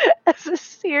thing as a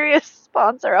serious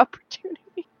sponsor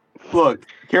opportunity. Look,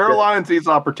 Caroline sees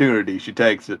opportunity. She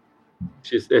takes it.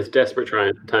 It's desperate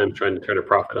times trying to turn a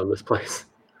profit on this place.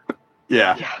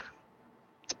 Yeah.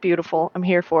 It's beautiful. I'm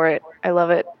here for it. I love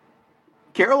it.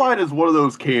 Caroline is one of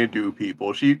those can-do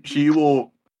people. She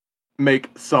will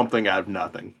make something out of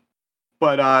nothing.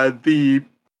 But the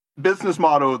business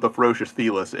motto of the Ferocious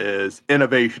Thelis is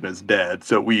innovation is dead,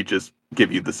 so we just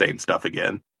give you the same stuff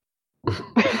again.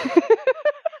 I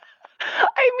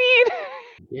mean,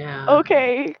 yeah.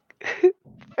 Okay.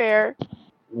 Fair.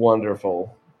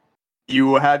 Wonderful.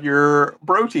 You have your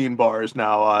protein bars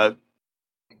now.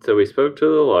 So we spoke to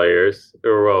the lawyers,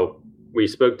 we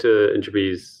spoke to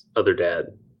Entropy's other dad.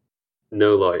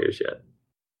 No lawyers yet.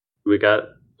 We got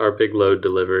our big load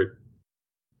delivered.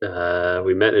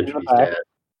 We met Entropy's dad.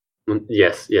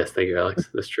 Yes, thank you, Alex.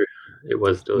 That's true. It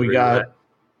was delivered.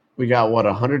 We got what,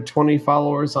 120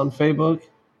 followers on Facebook?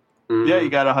 Mm-hmm. Yeah, you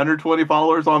got 120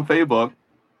 followers on Facebook.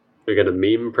 We got a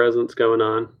meme presence going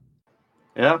on.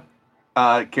 Yeah.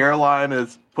 Caroline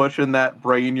is pushing that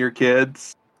Brain Your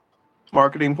Kids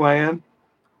marketing plan.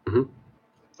 Mm-hmm.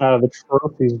 The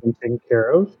trophy's been taken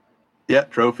care of. Yeah,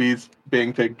 trophies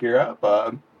being taken care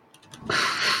of.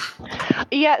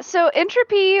 Yeah, so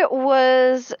Entropy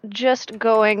was just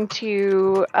going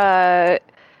to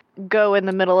go in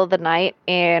the middle of the night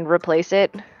and replace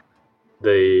it. Put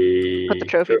the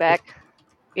trophy back.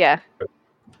 Yeah.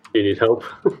 You need help?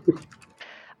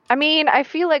 I mean, I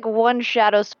feel like one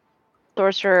Shadow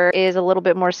Sorcerer is a little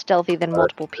bit more stealthy than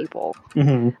multiple people.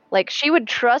 Mm-hmm. Like, she would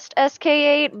trust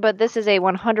SK8, but this is a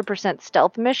 100%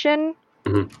 stealth mission.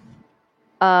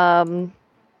 Mm-hmm.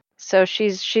 So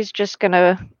she's just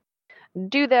gonna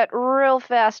do that real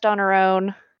fast on her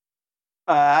own.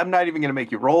 I'm not even gonna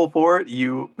make you roll for it.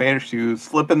 You managed to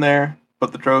slip in there,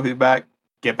 put the trophy back,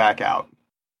 get back out.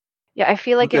 Yeah, I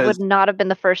feel like it would not have been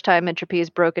the first time Entropy has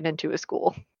broken into a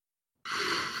school.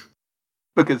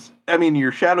 Because, I mean,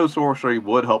 your Shadow Sorcery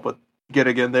would help with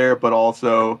getting in there, but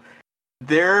also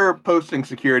they're posting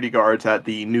security guards at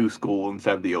the new school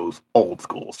instead of the old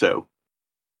school. So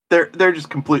they're just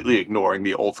completely ignoring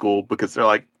the old school because they're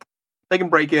like, they can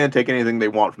break in, take anything they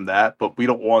want from that, but we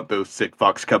don't want those sick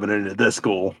fucks coming into this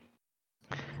school.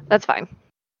 That's fine.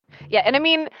 Yeah, and I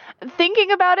mean,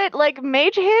 thinking about it, like,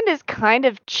 Mage Hand is kind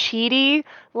of cheaty.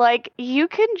 Like, you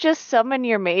can just summon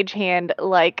your Mage Hand,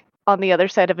 like, on the other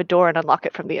side of a door and unlock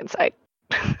it from the inside.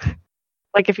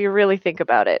 Like, if you really think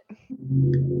about it.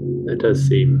 That does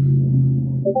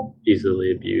seem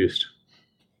easily abused.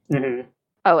 Mm-hmm.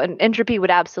 Oh, and Entropy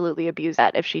would absolutely abuse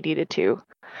that if she needed to.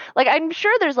 Like, I'm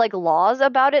sure there's, like, laws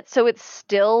about it, so it's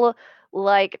still,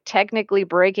 like, technically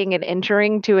breaking and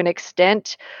entering to an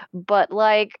extent, but,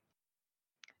 like,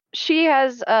 she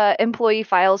has employee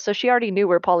files, so she already knew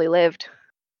where Polly lived.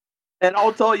 And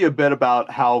I'll tell you a bit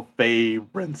about how Faye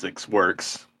Rensics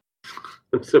works.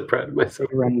 I'm so proud of myself.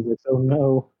 Oh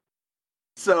no.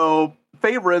 So,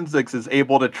 Faye Rensics is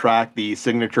able to track the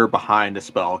signature behind a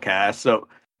spell cast. So,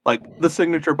 like, the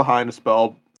signature behind a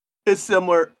spell is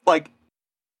similar, like,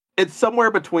 it's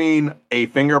somewhere between a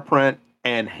fingerprint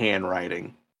and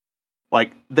handwriting.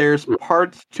 Like, there's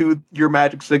parts to your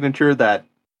magic signature that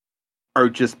are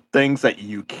just things that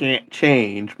you can't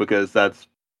change because that's,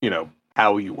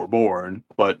 how you were born.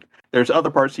 But there's other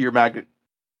parts of your magic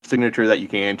signature that you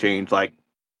can change, like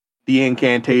the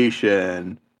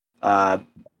incantation,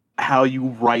 how you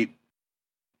write,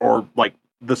 or like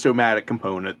the somatic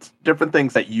components, different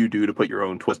things that you do to put your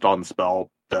own twist on the spell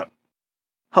to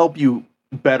help you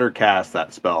better cast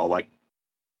that spell. Like,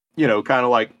 kind of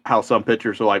like how some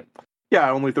pitchers are like, yeah, I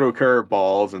only throw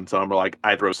curveballs, and some are like,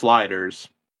 I throw sliders.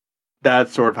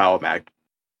 That's sort of how a mag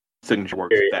signature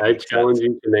works. Gary, I challenge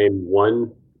you to name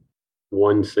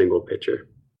one single pitcher.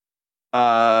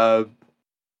 You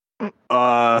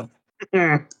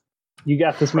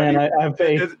got this, man. I have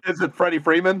faith. Is it Freddie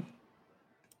Freeman?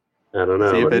 I don't know.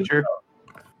 Is he a pitcher?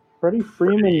 Freddie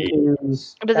Freeman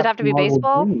is. Does it have to be Captain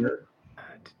Marvel baseball? Jr.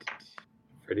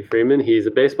 Freddie Freeman, he's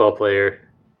a baseball player.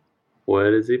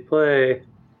 What does he play?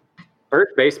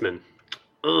 First baseman.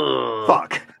 Ugh.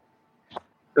 Fuck.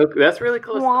 Okay, that's really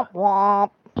close. Womp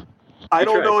womp. I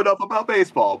don't know enough about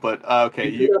baseball, but okay.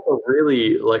 You have a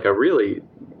really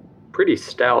pretty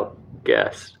stout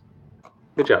guess.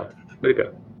 Good job. Way to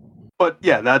go. But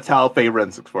yeah, that's how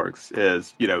Forensics works,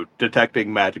 is,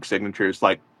 detecting magic signatures.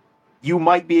 Like, you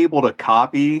might be able to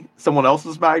copy someone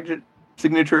else's magic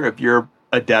signature if you're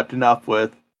adept enough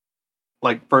with,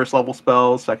 like, first level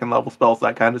spells, second level spells,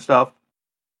 that kind of stuff.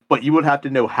 But you would have to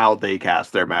know how they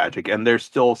cast their magic, and there's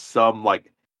still some,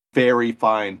 like, very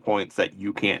fine points that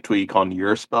you can't tweak on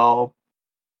your spell.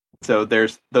 So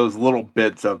there's those little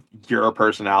bits of your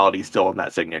personality still in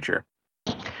that signature.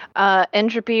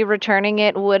 Entropy returning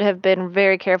it would have been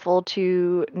very careful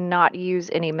to not use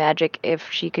any magic if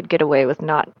she could get away with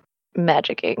not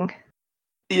magicking.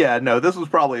 Yeah, no, this was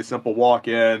probably a simple walk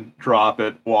in, drop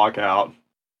it, walk out.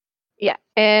 Yeah,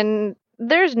 and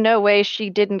there's no way she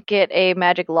didn't get a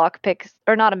magic lockpick,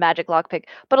 or not a magic lockpick,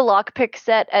 but a lockpick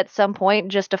set at some point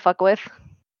just to fuck with.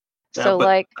 Yeah,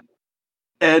 so,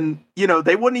 And,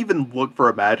 they wouldn't even look for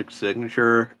a magic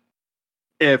signature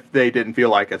if they didn't feel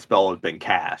like a spell had been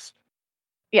cast.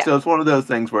 Yeah. So it's one of those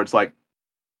things where it's like,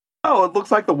 oh, it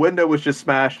looks like the window was just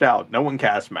smashed out. No one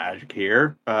cast magic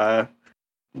here.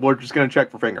 We're just going to check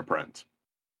for fingerprints.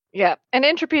 Yeah, and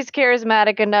Entropy's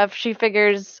charismatic enough, she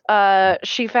figures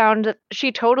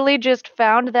she totally just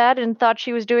found that and thought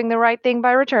she was doing the right thing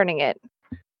by returning it.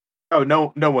 Oh,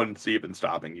 no one's even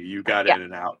stopping you. You got in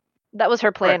and out. That was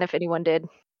her plan, Right. if anyone did.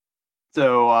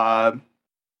 So,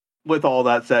 with all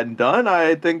that said and done,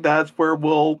 I think that's where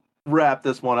we'll wrap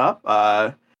this one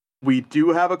up. We do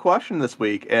have a question this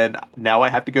week, and now I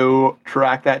have to go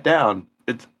track that down.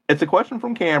 It's a question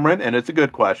from Cameron, and it's a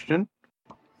good question.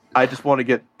 I just want to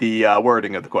get the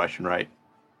wording of the question right.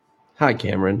 Hi,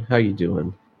 Cameron. How you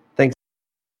doing? Thanks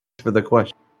for the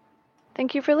question.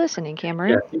 Thank you for listening,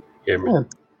 Cameron. Yeah, Cameron. Yeah,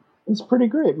 it's pretty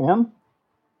great, man.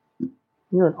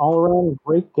 You're an all-around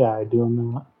great guy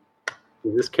doing that.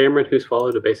 Is this Cameron who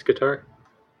swallowed a bass guitar?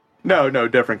 No,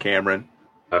 different Cameron.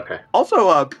 Okay.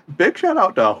 Also, big shout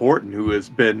out to Horton, who has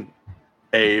been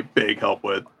a big help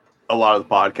with a lot of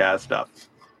the podcast stuff,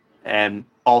 and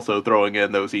also throwing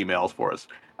in those emails for us.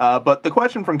 But the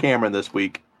question from Cameron this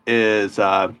week is,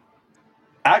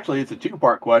 actually, it's a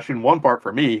two-part question. One part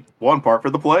for me, one part for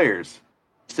the players.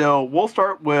 So we'll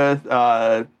start with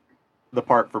the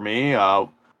part for me.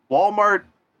 Walmart.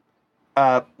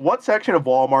 What section of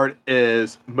Walmart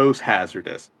is most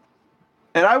hazardous?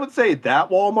 And I would say that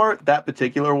Walmart, that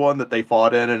particular one that they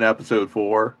fought in episode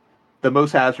 4, the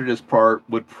most hazardous part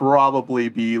would probably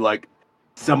be like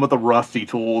some of the rusty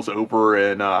tools over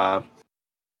in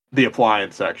the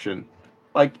appliance section.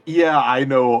 Like, yeah, I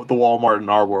know the Walmart in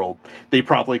our world, they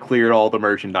probably cleared all the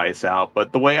merchandise out,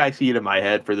 but the way I see it in my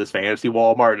head for this fantasy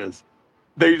Walmart is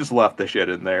they just left the shit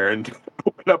in there and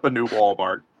opened up a new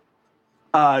Walmart.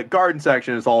 Garden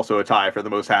section is also a tie for the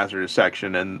most hazardous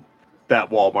section in that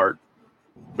Walmart.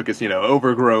 Because,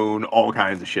 overgrown, all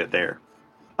kinds of shit there.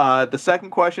 The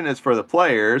second question is for the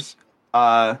players.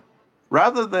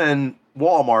 Rather than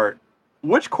Walmart,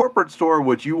 which corporate store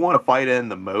would you want to fight in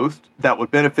the most that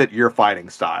would benefit your fighting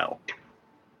style?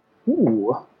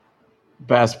 Ooh.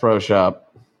 Bass Pro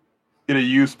Shop. Did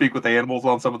you speak with animals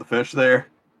on some of the fish there?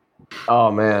 Oh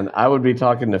man, I would be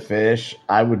talking to fish.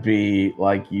 I would be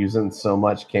like using so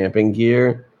much camping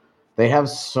gear. They have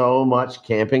so much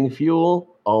camping fuel.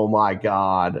 Oh my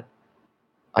god.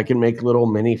 I can make little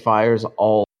mini fires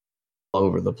all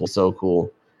over the place. So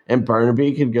cool. And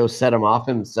Burnaby could go set them off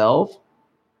himself.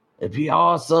 It'd be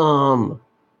awesome.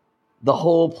 The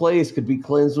whole place could be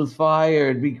cleansed with fire.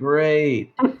 It'd be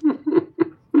great.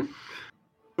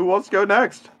 Who wants to go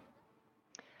next?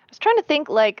 I was trying to think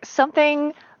like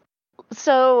something.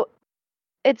 So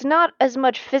it's not as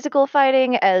much physical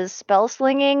fighting as spell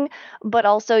slinging, but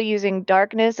also using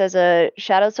darkness as a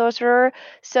shadow sorcerer.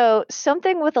 So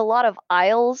something with a lot of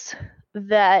aisles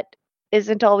that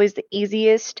isn't always the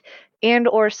easiest and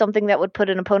or something that would put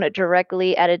an opponent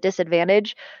directly at a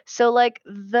disadvantage. So like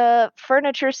the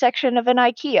furniture section of an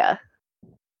IKEA.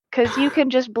 Because you can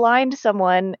just blind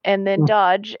someone and then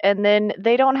dodge, and then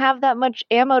they don't have that much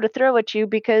ammo to throw at you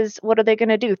because what are they going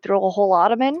to do? Throw a whole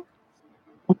ottoman?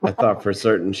 I thought for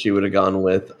certain she would have gone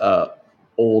with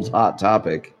old Hot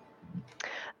Topic.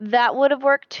 That would have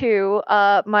worked too.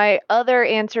 My other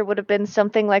answer would have been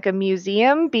something like a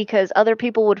museum because other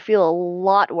people would feel a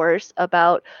lot worse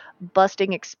about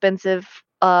busting expensive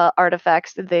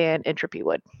artifacts than Entropy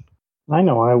would. I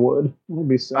know I would. That'd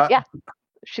be sick. Yeah,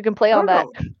 she can play I on that.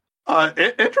 don't know.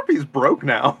 Entropy's broke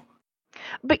now.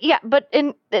 But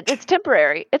it's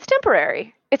temporary. It's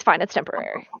temporary. It's fine. It's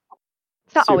temporary.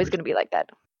 It's not always Super. going to be like that.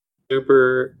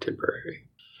 Super temporary.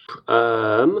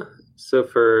 So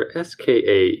for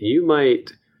SK8, you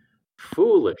might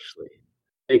foolishly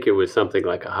think it was something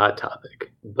like a Hot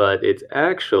Topic, but it's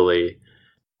actually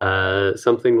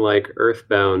something like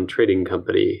Earthbound Trading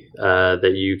Company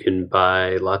that you can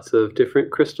buy lots of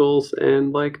different crystals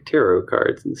and like tarot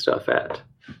cards and stuff at.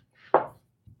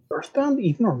 Earthbound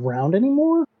even around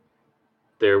anymore?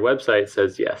 Their website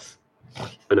says yes.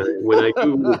 When I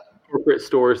Google corporate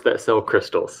stores that sell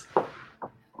crystals,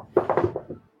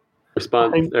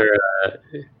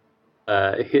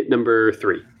 hit number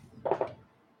 3,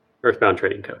 Earthbound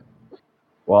Trading Co.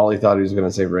 Wally thought he was going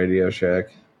to say Radio Shack.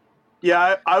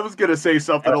 Yeah, I was gonna say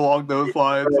something along those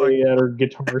lines. Like, At her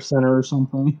Guitar Center or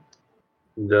something.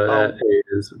 That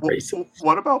is racist.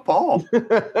 what about Paul?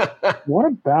 What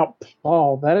about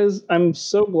Paul? I'm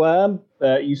so glad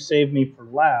that you saved me for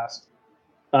last.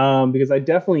 Because I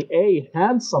definitely A,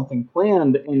 had something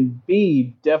planned, and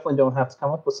B, definitely don't have to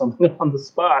come up with something on the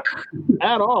spot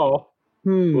at all.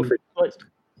 But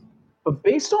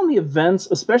based on the events,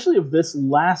 especially of this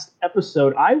last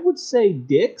episode, I would say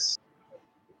Dix.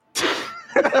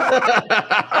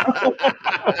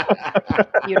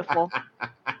 Beautiful.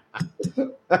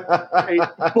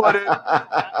 But it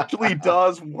actually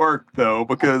does work though,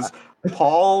 because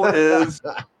Paul is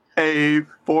a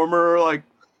former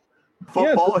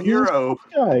football hero.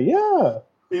 Yeah.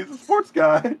 He's a sports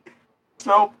guy.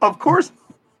 So of course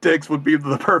Dix would be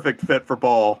the perfect fit for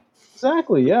Paul.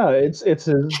 Exactly, yeah. It's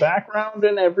his background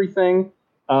and everything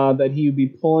that he would be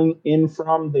pulling in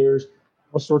from. There's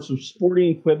all sorts of sporting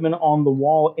equipment on the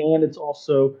wall, and it's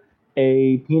also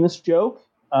a penis joke.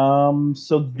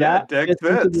 So that Dick fits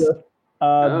into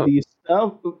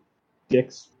the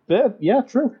Dick's fit. Yeah,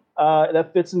 true.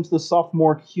 That fits into the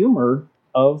sophomore humor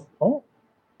of Paul.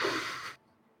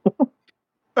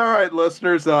 All right,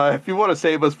 listeners, if you want to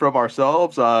save us from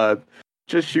ourselves,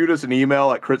 just shoot us an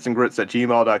email at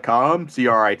critsandgrits@gmail.com,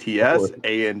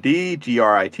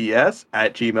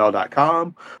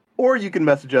 CRITSANDGRITS@gmail.com, or you can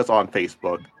message us on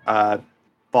Facebook.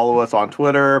 Follow us on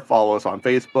Twitter, follow us on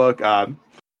Facebook,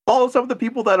 follow some of the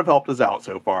people that have helped us out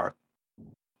so far.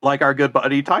 Like our good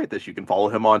buddy Tithus, you can follow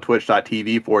him on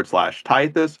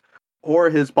twitch.tv/Tithus, or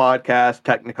his podcast,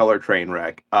 Technicolor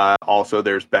Trainwreck. Also,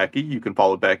 there's Becky. You can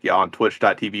follow Becky on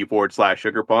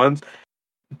twitch.tv/SugarPuns.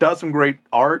 Does some great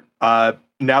art.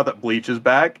 Now that Bleach is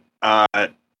back,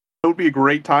 it would be a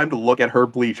great time to look at her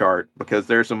Bleach art, because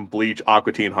there's some Bleach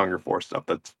Aqua Teen Hunger Force stuff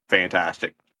that's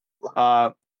fantastic.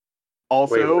 Also,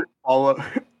 I'll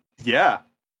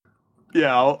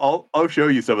show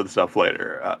you some of the stuff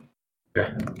later.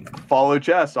 Okay. Follow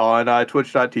Jess on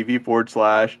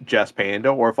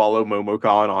twitch.tv/JessPanda, or follow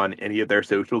Momocon on any of their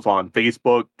socials on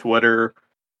Facebook, Twitter,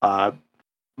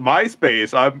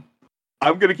 MySpace.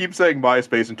 I'm going to keep saying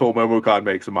MySpace until Momocon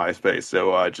makes a MySpace,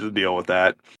 so just deal with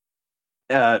that.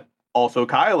 Also,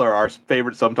 Kyler, our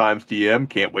favorite sometimes DM,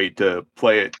 can't wait to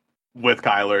play it with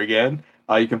Kyler again.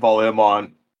 You can follow him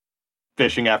on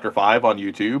Fishing After 5 on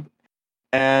YouTube.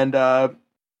 And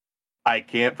I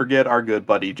can't forget our good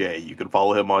buddy Jay. You can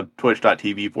follow him on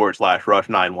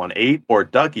twitch.tv/Rush918, or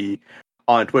Ducky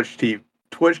on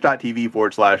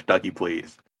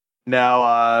twitch.tv/DuckyPlease.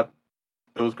 Now,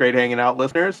 it was great hanging out,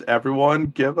 listeners. Everyone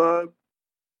give a...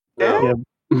 Yeah.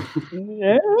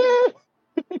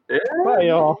 Bye,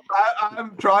 y'all.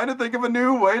 I'm trying to think of a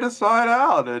new way to sign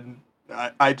out, and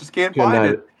I just can't Good find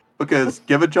night. it, because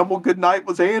Give a Jumble Good Night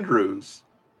was Andrew's.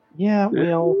 Yeah,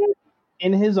 well,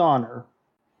 in his honor,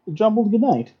 jumbled good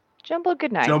night. Jumbo,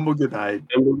 good night. Jumble Good Night.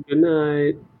 Good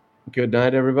night. Good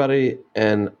night, everybody,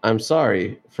 and I'm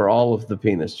sorry for all of the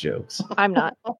penis jokes. I'm not.